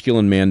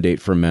Masculine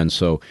Mandate for Men.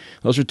 So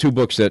those are 2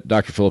 books that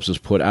Dr. Phillips has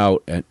put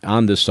out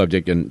on this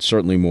subject, and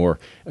certainly more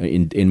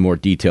in more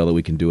detail that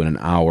we can do in an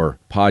hour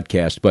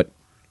podcast. But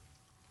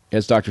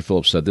as Dr.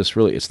 Phillips said,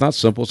 it's not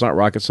simple. It's not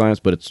rocket science,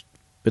 but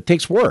it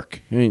takes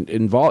work. I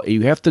mean,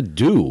 you have to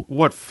do.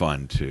 What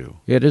fun, too.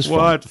 It is fun.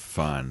 What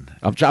fun.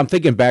 I'm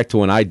thinking back to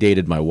when I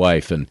dated my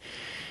wife, and,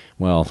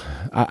 well,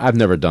 I've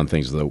never done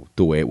things the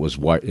way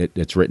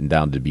it's written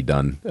down to be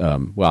done.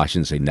 Well, I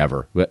shouldn't say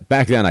never. But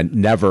back then, I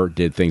never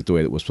did things the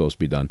way it was supposed to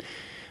be done.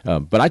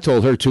 But I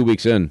told her 2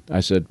 weeks in, I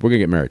said, we're going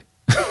to get married.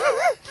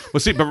 Well,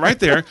 see, but right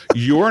there,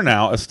 you're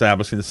now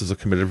establishing this as a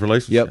committed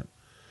relationship.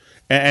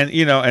 Yep.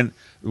 And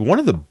one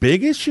of the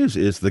big issues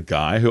is the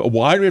guy who,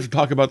 why do we have to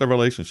talk about the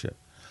relationship?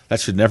 That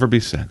should never be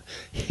said.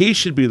 He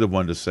should be the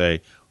one to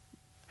say,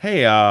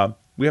 hey,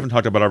 we haven't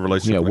talked about our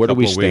relationship in a where do couple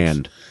we of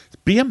stand? Weeks.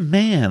 Be a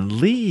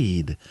man,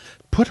 lead.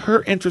 Put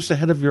her interests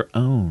ahead of your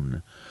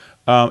own.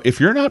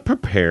 If you're not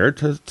prepared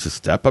to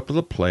step up to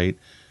the plate,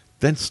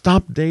 then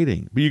stop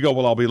dating. But you go,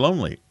 well, I'll be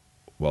lonely.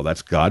 Well,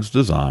 that's God's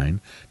design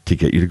to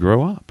get you to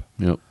grow up.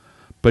 Yep.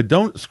 But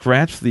don't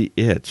scratch the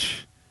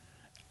itch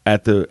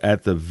at the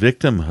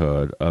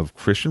victimhood of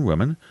Christian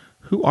women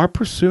who are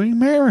pursuing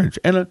marriage,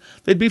 and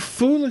they'd be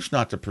foolish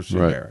not to pursue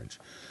marriage.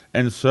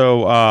 And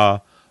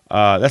so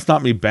that's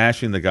not me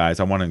bashing the guys.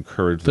 I want to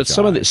encourage. But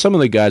the some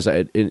of the guys,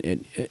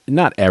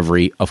 not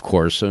every, of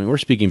course. I mean, we're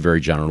speaking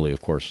very generally,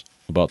 of course,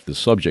 about this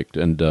subject,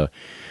 and but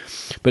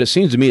it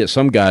seems to me that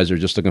some guys are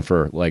just looking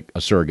for like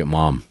a surrogate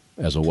mom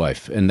as a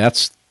wife, and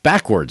that's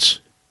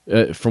backwards.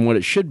 From what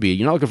it should be.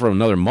 You're not looking for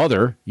another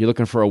mother. You're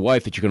looking for a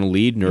wife that you're going to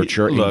lead,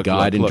 nurture, and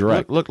guide and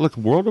direct. Look,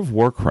 World of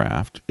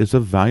Warcraft is a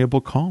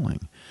valuable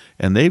calling.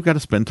 And they've got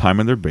to spend time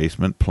in their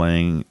basement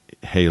playing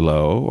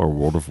Halo or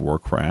World of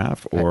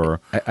Warcraft or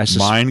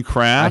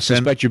Minecraft. I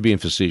suspect you're being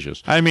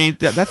facetious. I mean,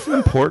 that's an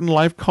important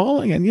life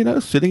calling.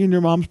 And, sitting in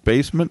your mom's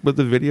basement with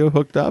the video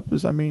hooked up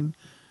is,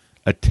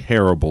 a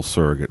terrible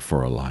surrogate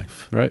for a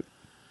life. Right.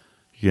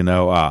 When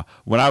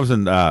I was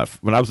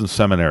in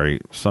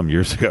seminary some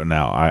years ago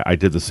now, I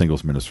did the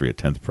singles ministry at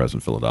 10th Pres in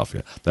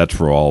Philadelphia. That's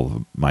where all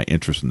of my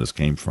interest in this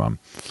came from.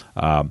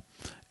 And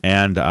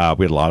we had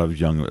a lot of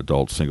young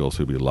adult singles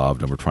who we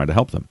loved, and we're trying to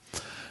help them.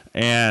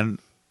 And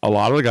a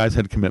lot of the guys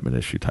had commitment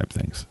issue type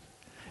things.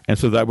 And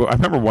so I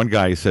remember one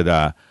guy, he said,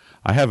 I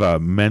have a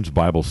men's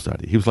Bible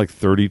study. He was like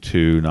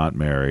 32, not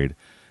married,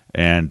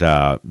 and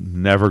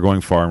never going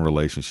far in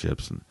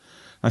relationships. And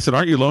I said,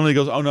 aren't you lonely? He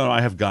goes, oh, no, I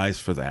have guys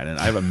for that. And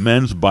I have a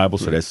men's Bible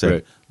study. I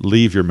said,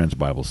 leave your men's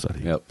Bible study.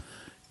 Yep.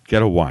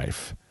 Get a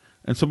wife.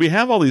 And so we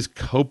have all these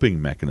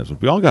coping mechanisms.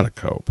 We all got to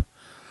cope.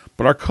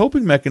 But our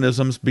coping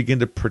mechanisms begin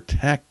to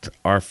protect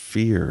our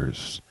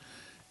fears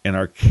and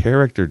our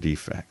character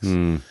defects.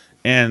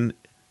 And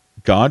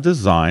God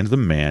designed the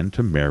man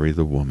to marry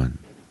the woman.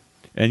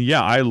 And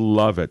yeah, I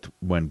love it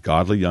when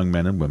godly young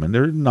men and women,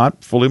 they're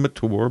not fully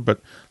mature, but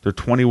they're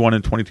 21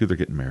 and 22, they're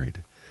getting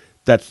married.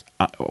 That's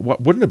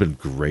wouldn't it have been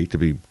great to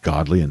be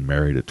godly and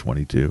married at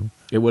 22?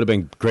 It would have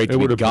been great to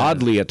be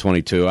godly at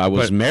 22. I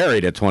was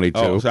married at 22.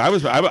 Oh, so I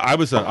was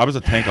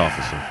a tank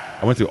officer.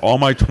 I went through all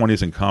my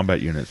 20s in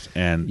combat units,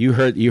 and you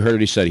heard what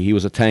he said. He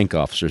was a tank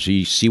officer. So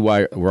you see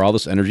where all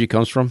this energy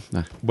comes from?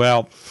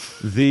 Well,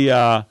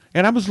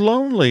 and I was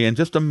lonely and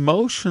just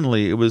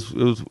emotionally. It was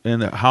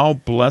and how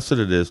blessed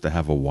it is to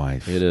have a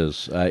wife. It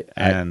is.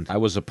 I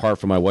was apart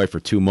from my wife for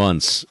 2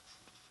 months,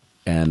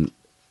 and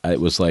it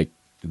was like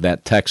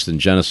that text in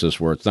Genesis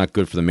where it's not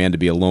good for the man to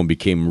be alone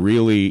became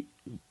really.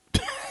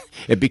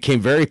 It became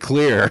very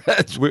clear.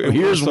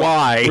 Here's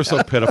why. We're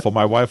so pitiful.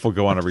 My wife will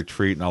go on a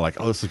retreat, and I'm like,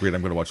 oh, this is great.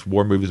 I'm going to watch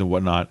war movies and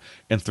whatnot.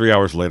 And 3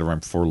 hours later,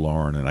 I'm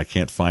forlorn, and I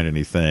can't find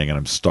anything, and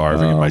I'm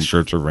starving, and my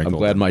shirts are wrinkled. I'm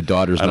glad my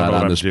daughter's not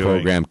on this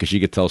program because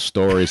she could tell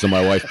stories of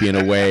my wife being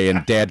away,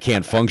 and Dad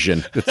can't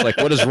function. It's like,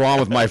 what is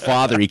wrong with my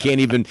father? He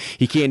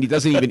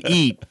doesn't even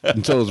eat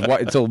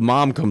until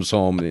Mom comes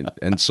home.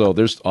 And so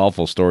there's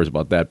awful stories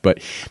about that.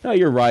 But no,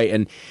 you're right.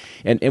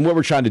 And what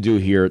we're trying to do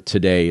here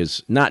today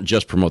is not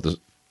just promote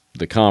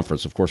the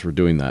conference. Of course, we're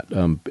doing that.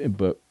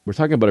 But we're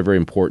talking about a very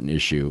important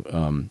issue.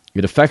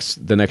 It affects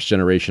the next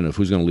generation of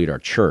who's going to lead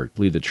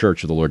the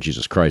church of the Lord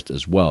Jesus Christ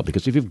as well.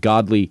 Because if you have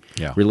godly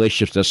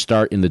relationships that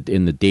start in the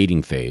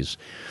dating phase,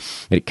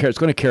 it's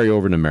going to carry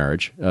over into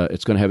marriage.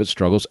 It's going to have its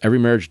struggles. Every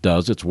marriage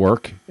does its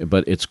work,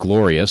 but it's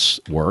glorious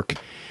work.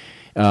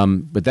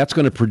 But that's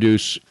going to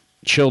produce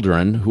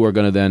children who are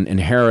going to then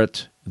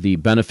inherit the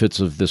benefits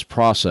of this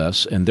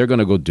process, and they're going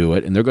to go do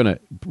it, and they're going to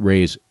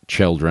raise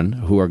children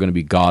who are going to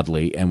be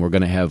godly, and we're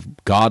going to have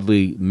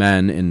godly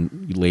men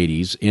and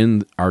ladies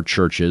in our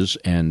churches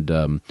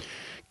and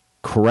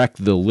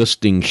correct the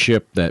listing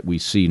ship that we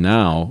see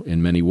now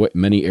in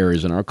many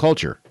areas in our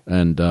culture.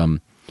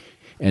 And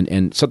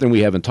something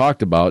we haven't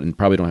talked about and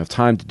probably don't have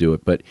time to do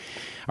it, but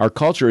our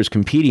culture is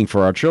competing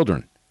for our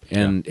children.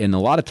 And a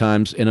lot of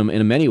times,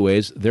 in many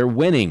ways, they're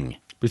winning.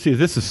 But see,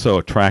 this is so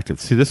attractive.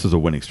 See, this is a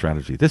winning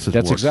strategy. That's more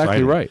exactly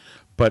exciting. Right.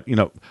 But,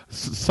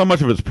 so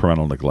much of it's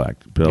parental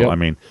neglect, Bill. Yep. I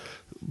mean,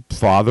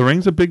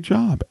 fathering's a big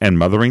job, and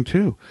mothering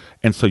too.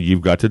 And so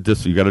you've got to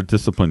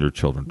discipline your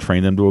children,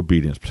 train them to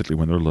obedience, particularly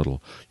when they're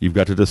little. You've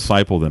got to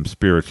disciple them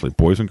spiritually.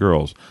 Boys and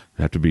girls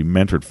have to be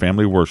mentored,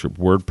 family worship,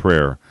 word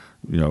prayer,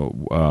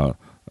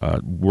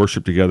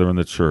 worship together in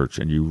the church,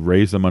 and you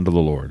raise them unto the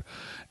Lord.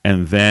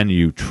 And then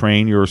you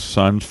train your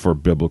sons for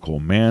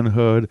biblical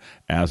manhood.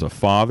 As a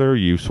father,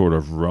 you sort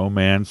of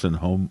romance in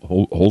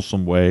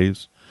wholesome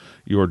ways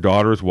your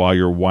daughters while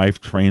your wife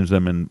trains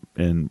them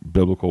in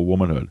biblical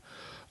womanhood.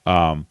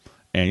 And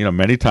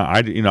many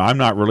times, I'm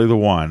not really the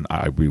one.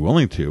 I'd be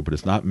willing to, but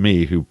it's not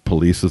me who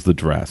polices the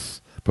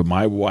dress. But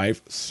my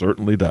wife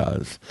certainly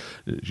does.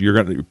 You're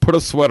going to put a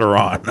sweater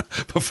on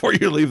before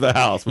you leave the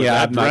house with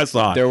that dress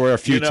on. There were a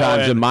few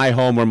times in my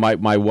home where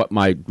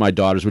my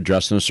daughters were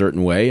dressed in a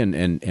certain way,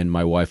 and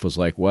my wife was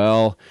like,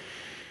 "Well,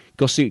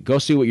 go see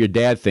what your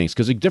dad thinks,"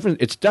 because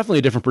it's definitely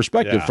a different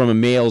perspective from a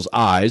male's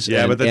eyes.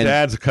 Yeah, but the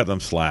dads cut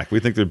them slack. We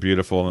think they're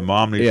beautiful, and the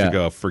mom needs to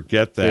go,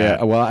 forget that.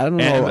 Yeah, well, I don't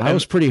know. I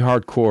was pretty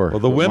hardcore.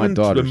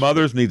 Well, the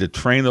mothers need to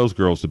train those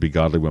girls to be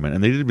godly women,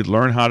 and they need to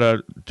learn how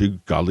to do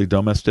godly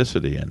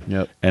domesticity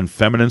and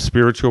feminine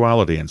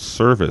spirituality and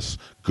service,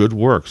 good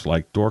works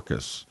like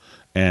Dorcas,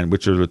 and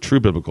which are the true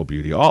biblical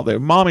beauty. All the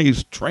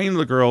mommies train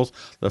the girls.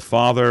 The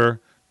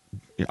father,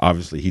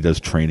 obviously, he does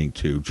training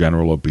too,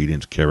 general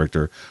obedience,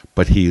 character,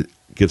 but he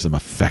gives them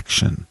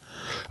affection.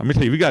 Let me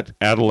tell you, we got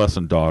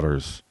adolescent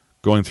daughters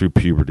going through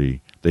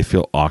puberty. They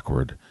feel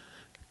awkward.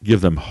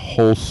 Give them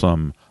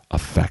wholesome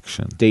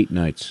affection. Date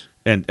nights.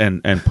 And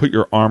put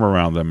your arm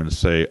around them and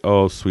say,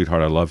 "Oh,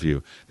 sweetheart, I love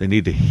you." They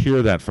need to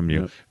hear that from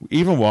you,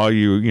 even while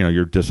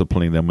you're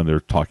disciplining them when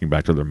they're talking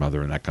back to their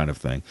mother and that kind of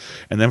thing.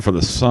 And then for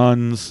the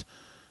sons,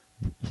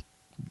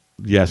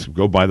 yes,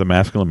 go buy the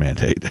Masculine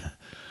Mandate.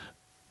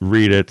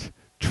 Read it.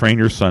 Train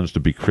your sons to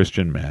be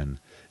Christian men,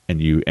 and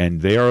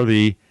they are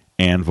the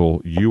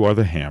anvil, you are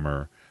the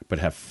hammer. But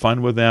have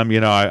fun with them.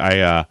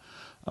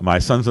 My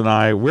sons and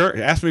I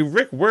asked me,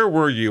 Rick, where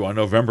were you on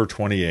November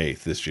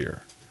 28th this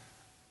year?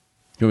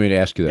 You want me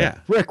to ask you that? Yeah.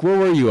 Rick, where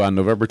were you on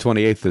November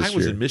 28th this year? I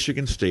was in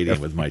Michigan Stadium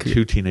with my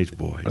two teenage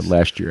boys.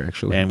 Last year,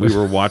 actually. And we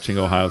were watching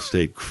Ohio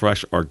State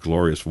crush our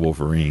glorious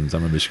Wolverines.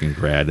 I'm a Michigan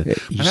grad.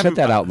 You said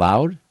that out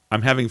loud?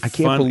 I'm having fun. I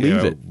can't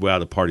believe it. Well,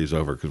 the party's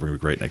over because we're going to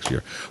be great next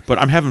year. But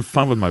I'm having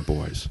fun with my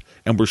boys,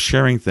 and we're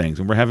sharing things,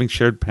 and we're having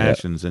shared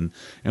passions, and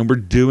we're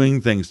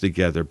doing things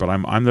together. But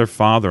I'm their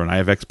father, and I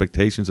have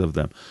expectations of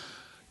them.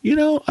 They're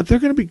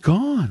going to be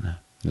gone.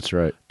 That's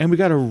right. And we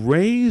got to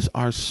raise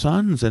our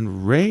sons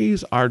and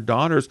raise our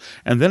daughters.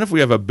 And then if we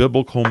have a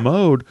biblical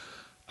mode,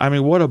 I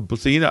mean,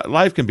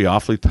 life can be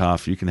awfully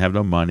tough. You can have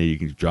no money.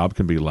 Your job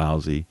can be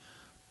lousy.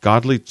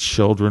 Godly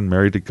children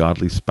married to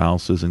godly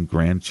spouses and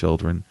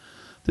grandchildren.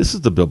 This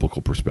is the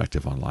biblical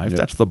perspective on life. Yep.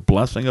 That's the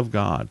blessing of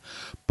God.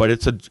 But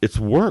it's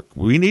work.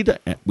 We need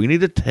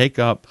to take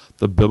up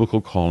the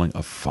biblical calling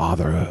of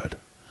fatherhood.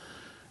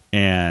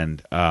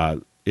 And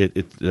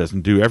it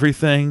doesn't do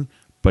everything,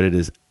 but it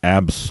is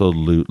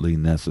absolutely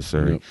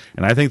necessary. Yep.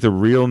 And I think the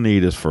real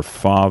need is for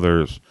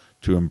fathers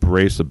to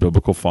embrace the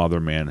biblical father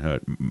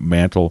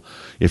mantle.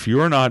 If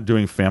you're not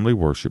doing family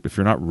worship, if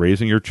you're not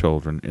raising your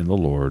children in the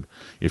Lord,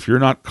 if you're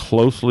not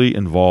closely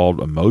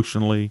involved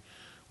emotionally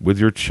with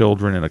your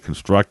children in a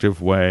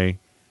constructive way,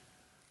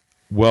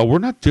 well, we're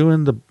not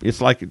doing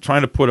it's like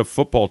trying to put a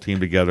football team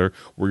together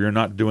where you're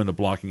not doing the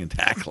blocking and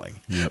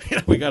tackling.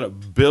 Yep. We got to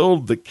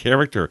build the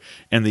character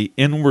and the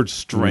inward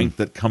strength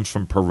that comes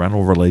from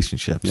parental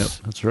relationships. Yep,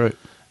 that's right.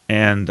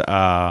 And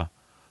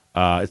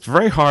it's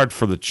very hard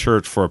for the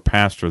church, for a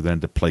pastor, then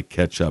to play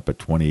catch up at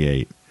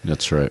 28.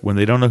 That's right. When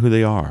they don't know who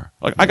they are.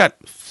 Like I got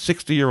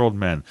 60-year-old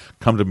men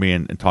come to me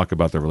and talk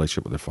about their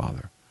relationship with their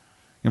father.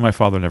 My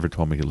father never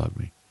told me he loved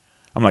me.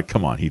 I'm like,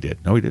 come on, he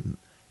did. No, he didn't.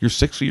 You're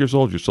 60 years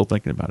old. You're still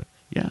thinking about it.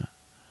 Yeah.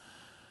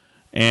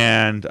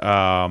 And,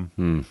 so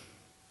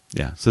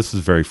this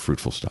is very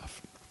fruitful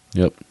stuff.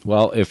 Yep.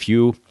 Well, if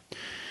you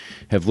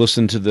have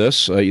listened to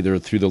this, either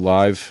through the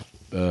live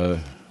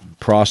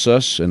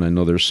process, and I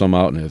know there's some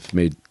out and have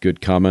made good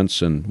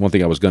comments, and one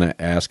thing I was going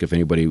to ask if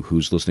anybody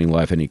who's listening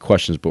live had any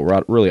questions, but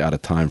we're really out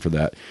of time for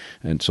that,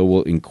 and so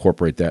we'll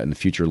incorporate that in the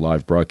future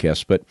live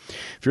broadcasts. But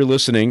if you're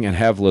listening and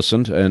have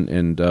listened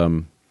and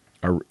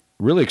are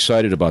really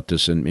excited about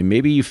this, and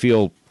maybe you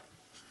feel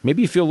a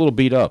little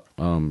beat up.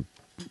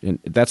 and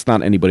that's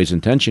not anybody's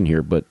intention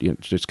here, but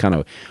just kind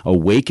of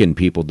awaken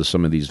people to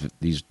some of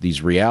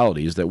these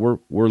realities that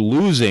we're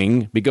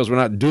losing because we're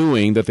not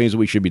doing the things that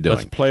we should be doing.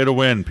 Let's play to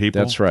win,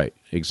 people. That's right.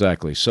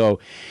 Exactly. So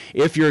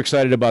if you're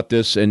excited about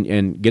this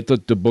and get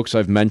the books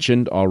I've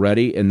mentioned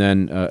already, and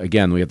then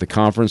again, we have the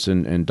conference,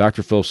 and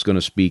Dr. Phillips is going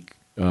to speak,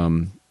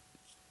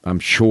 I'm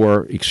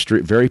sure,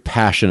 very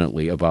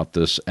passionately about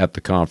this at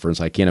the conference.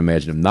 I can't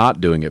imagine him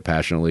not doing it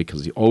passionately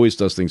because he always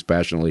does things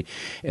passionately.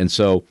 And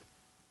so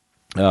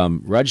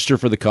register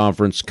for the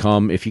conference.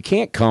 Come. If you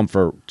can't come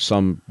for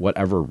some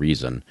whatever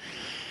reason,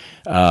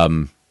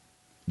 the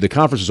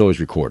conference is always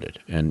recorded,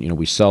 and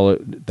we sell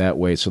it that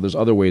way. So there's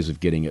other ways of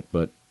getting it,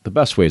 but the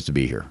best way is to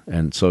be here.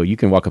 And so you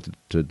can walk up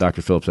to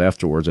Dr. Phillips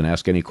afterwards and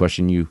ask any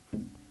question you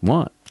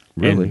want.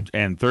 Really?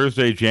 And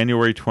Thursday,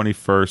 January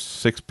 21st,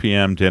 6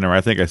 p.m. dinner.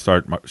 I think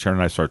Sharon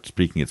and I start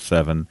speaking at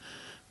 7.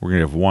 We're going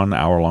to have 1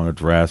 hour-long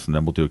address, and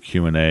then we'll do a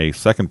Q&A.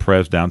 Second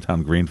Pres,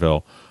 downtown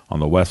Greenville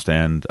on the West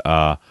End.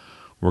 We're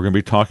going to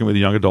be talking with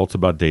young adults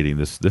about dating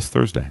this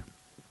Thursday.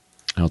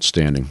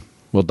 Outstanding.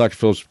 Well, Dr.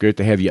 Phillips, great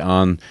to have you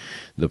on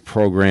the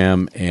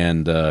program,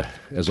 and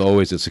as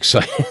always, it's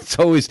exciting. It's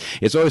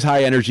always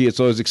high energy. It's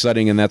always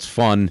exciting, and that's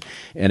fun,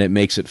 and it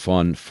makes it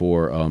fun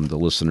for the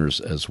listeners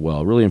as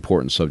well. Really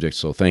important subject,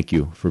 so thank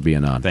you for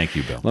being on. Thank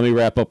you, Bill. Let me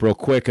wrap up real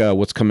quick.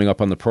 What's coming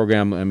up on the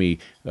program? Let me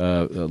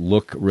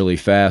look really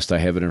fast. I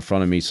have it in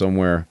front of me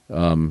somewhere.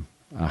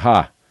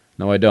 Aha.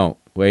 No, I don't.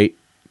 Wait.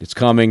 It's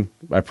coming.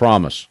 I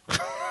promise.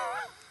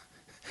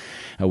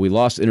 We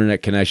lost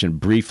internet connection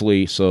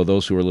briefly, so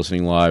those who are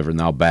listening live are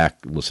now back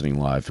listening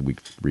live. We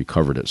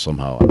recovered it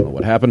somehow. I don't know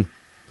what happened,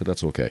 but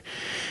that's okay.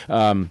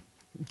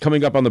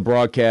 Coming up on the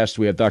broadcast,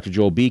 we have Dr.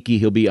 Joel Beeke.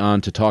 He'll be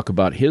on to talk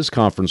about his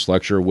conference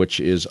lecture, which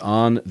is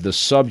on the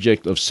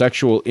subject of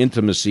sexual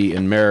intimacy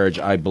in marriage,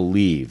 I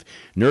believe.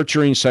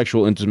 Nurturing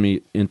sexual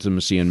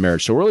intimacy in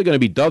marriage. So we're really going to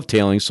be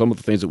dovetailing some of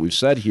the things that we've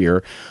said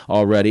here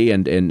already,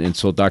 and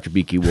so Dr.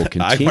 Beeke will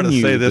continue I want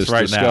to say this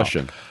right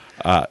discussion.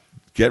 Now.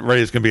 Get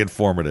ready. It's going to be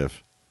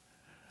informative.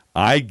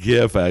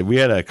 We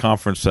had a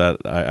conference that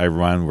I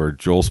run where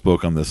Joel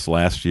spoke on this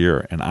last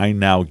year, and I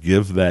now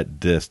give that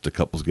disc to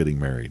couples getting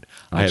married.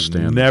 I have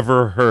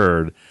never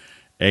heard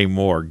a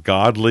more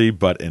godly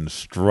but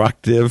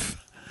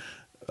instructive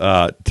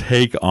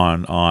take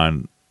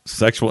on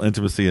sexual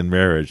intimacy in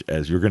marriage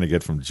as you're going to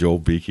get from Joel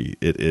Beeke.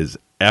 It is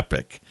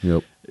epic.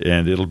 Yep.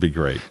 And it'll be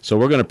great. So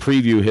we're going to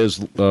preview his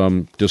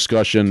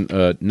discussion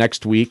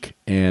next week,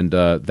 and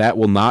that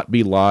will not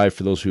be live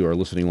for those who are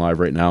listening live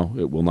right now.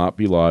 It will not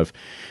be live,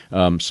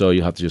 so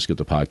you'll have to just get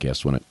the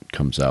podcast when it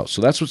comes out. So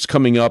that's what's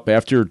coming up.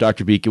 After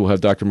Dr. Beeke, we'll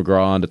have Dr.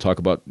 McGraw on to talk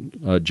about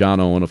John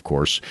Owen, of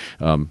course.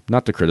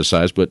 Not to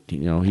criticize, but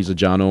he's a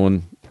John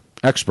Owen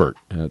expert,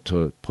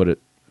 to put it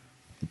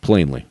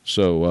plainly.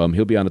 So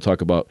he'll be on to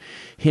talk about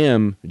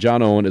him,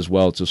 John Owen, as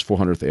well. It's his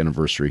 400th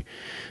anniversary.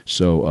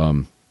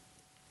 So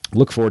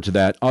look forward to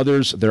that.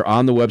 Others, they're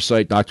on the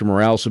website. Dr.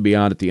 Morales will be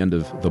on at the end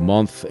of the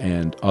month,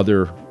 and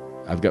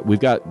we've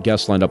got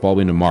guests lined up all the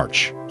way into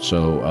March.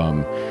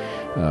 So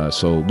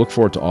look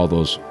forward to all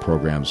those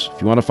programs.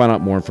 If you want to find out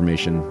more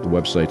information, the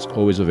website's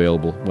always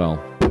available. Well,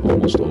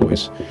 almost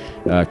always.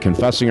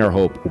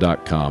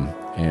 ConfessingOurHope.com,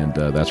 and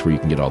that's where you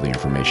can get all the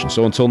information.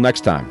 So until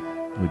next time,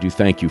 we do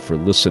thank you for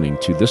listening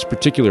to this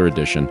particular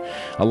edition,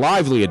 a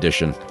lively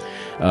edition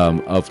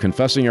of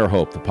Confessing Our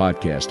Hope, the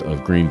podcast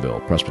of Greenville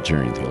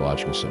Presbyterian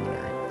Theological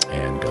Seminary.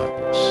 And God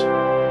bless.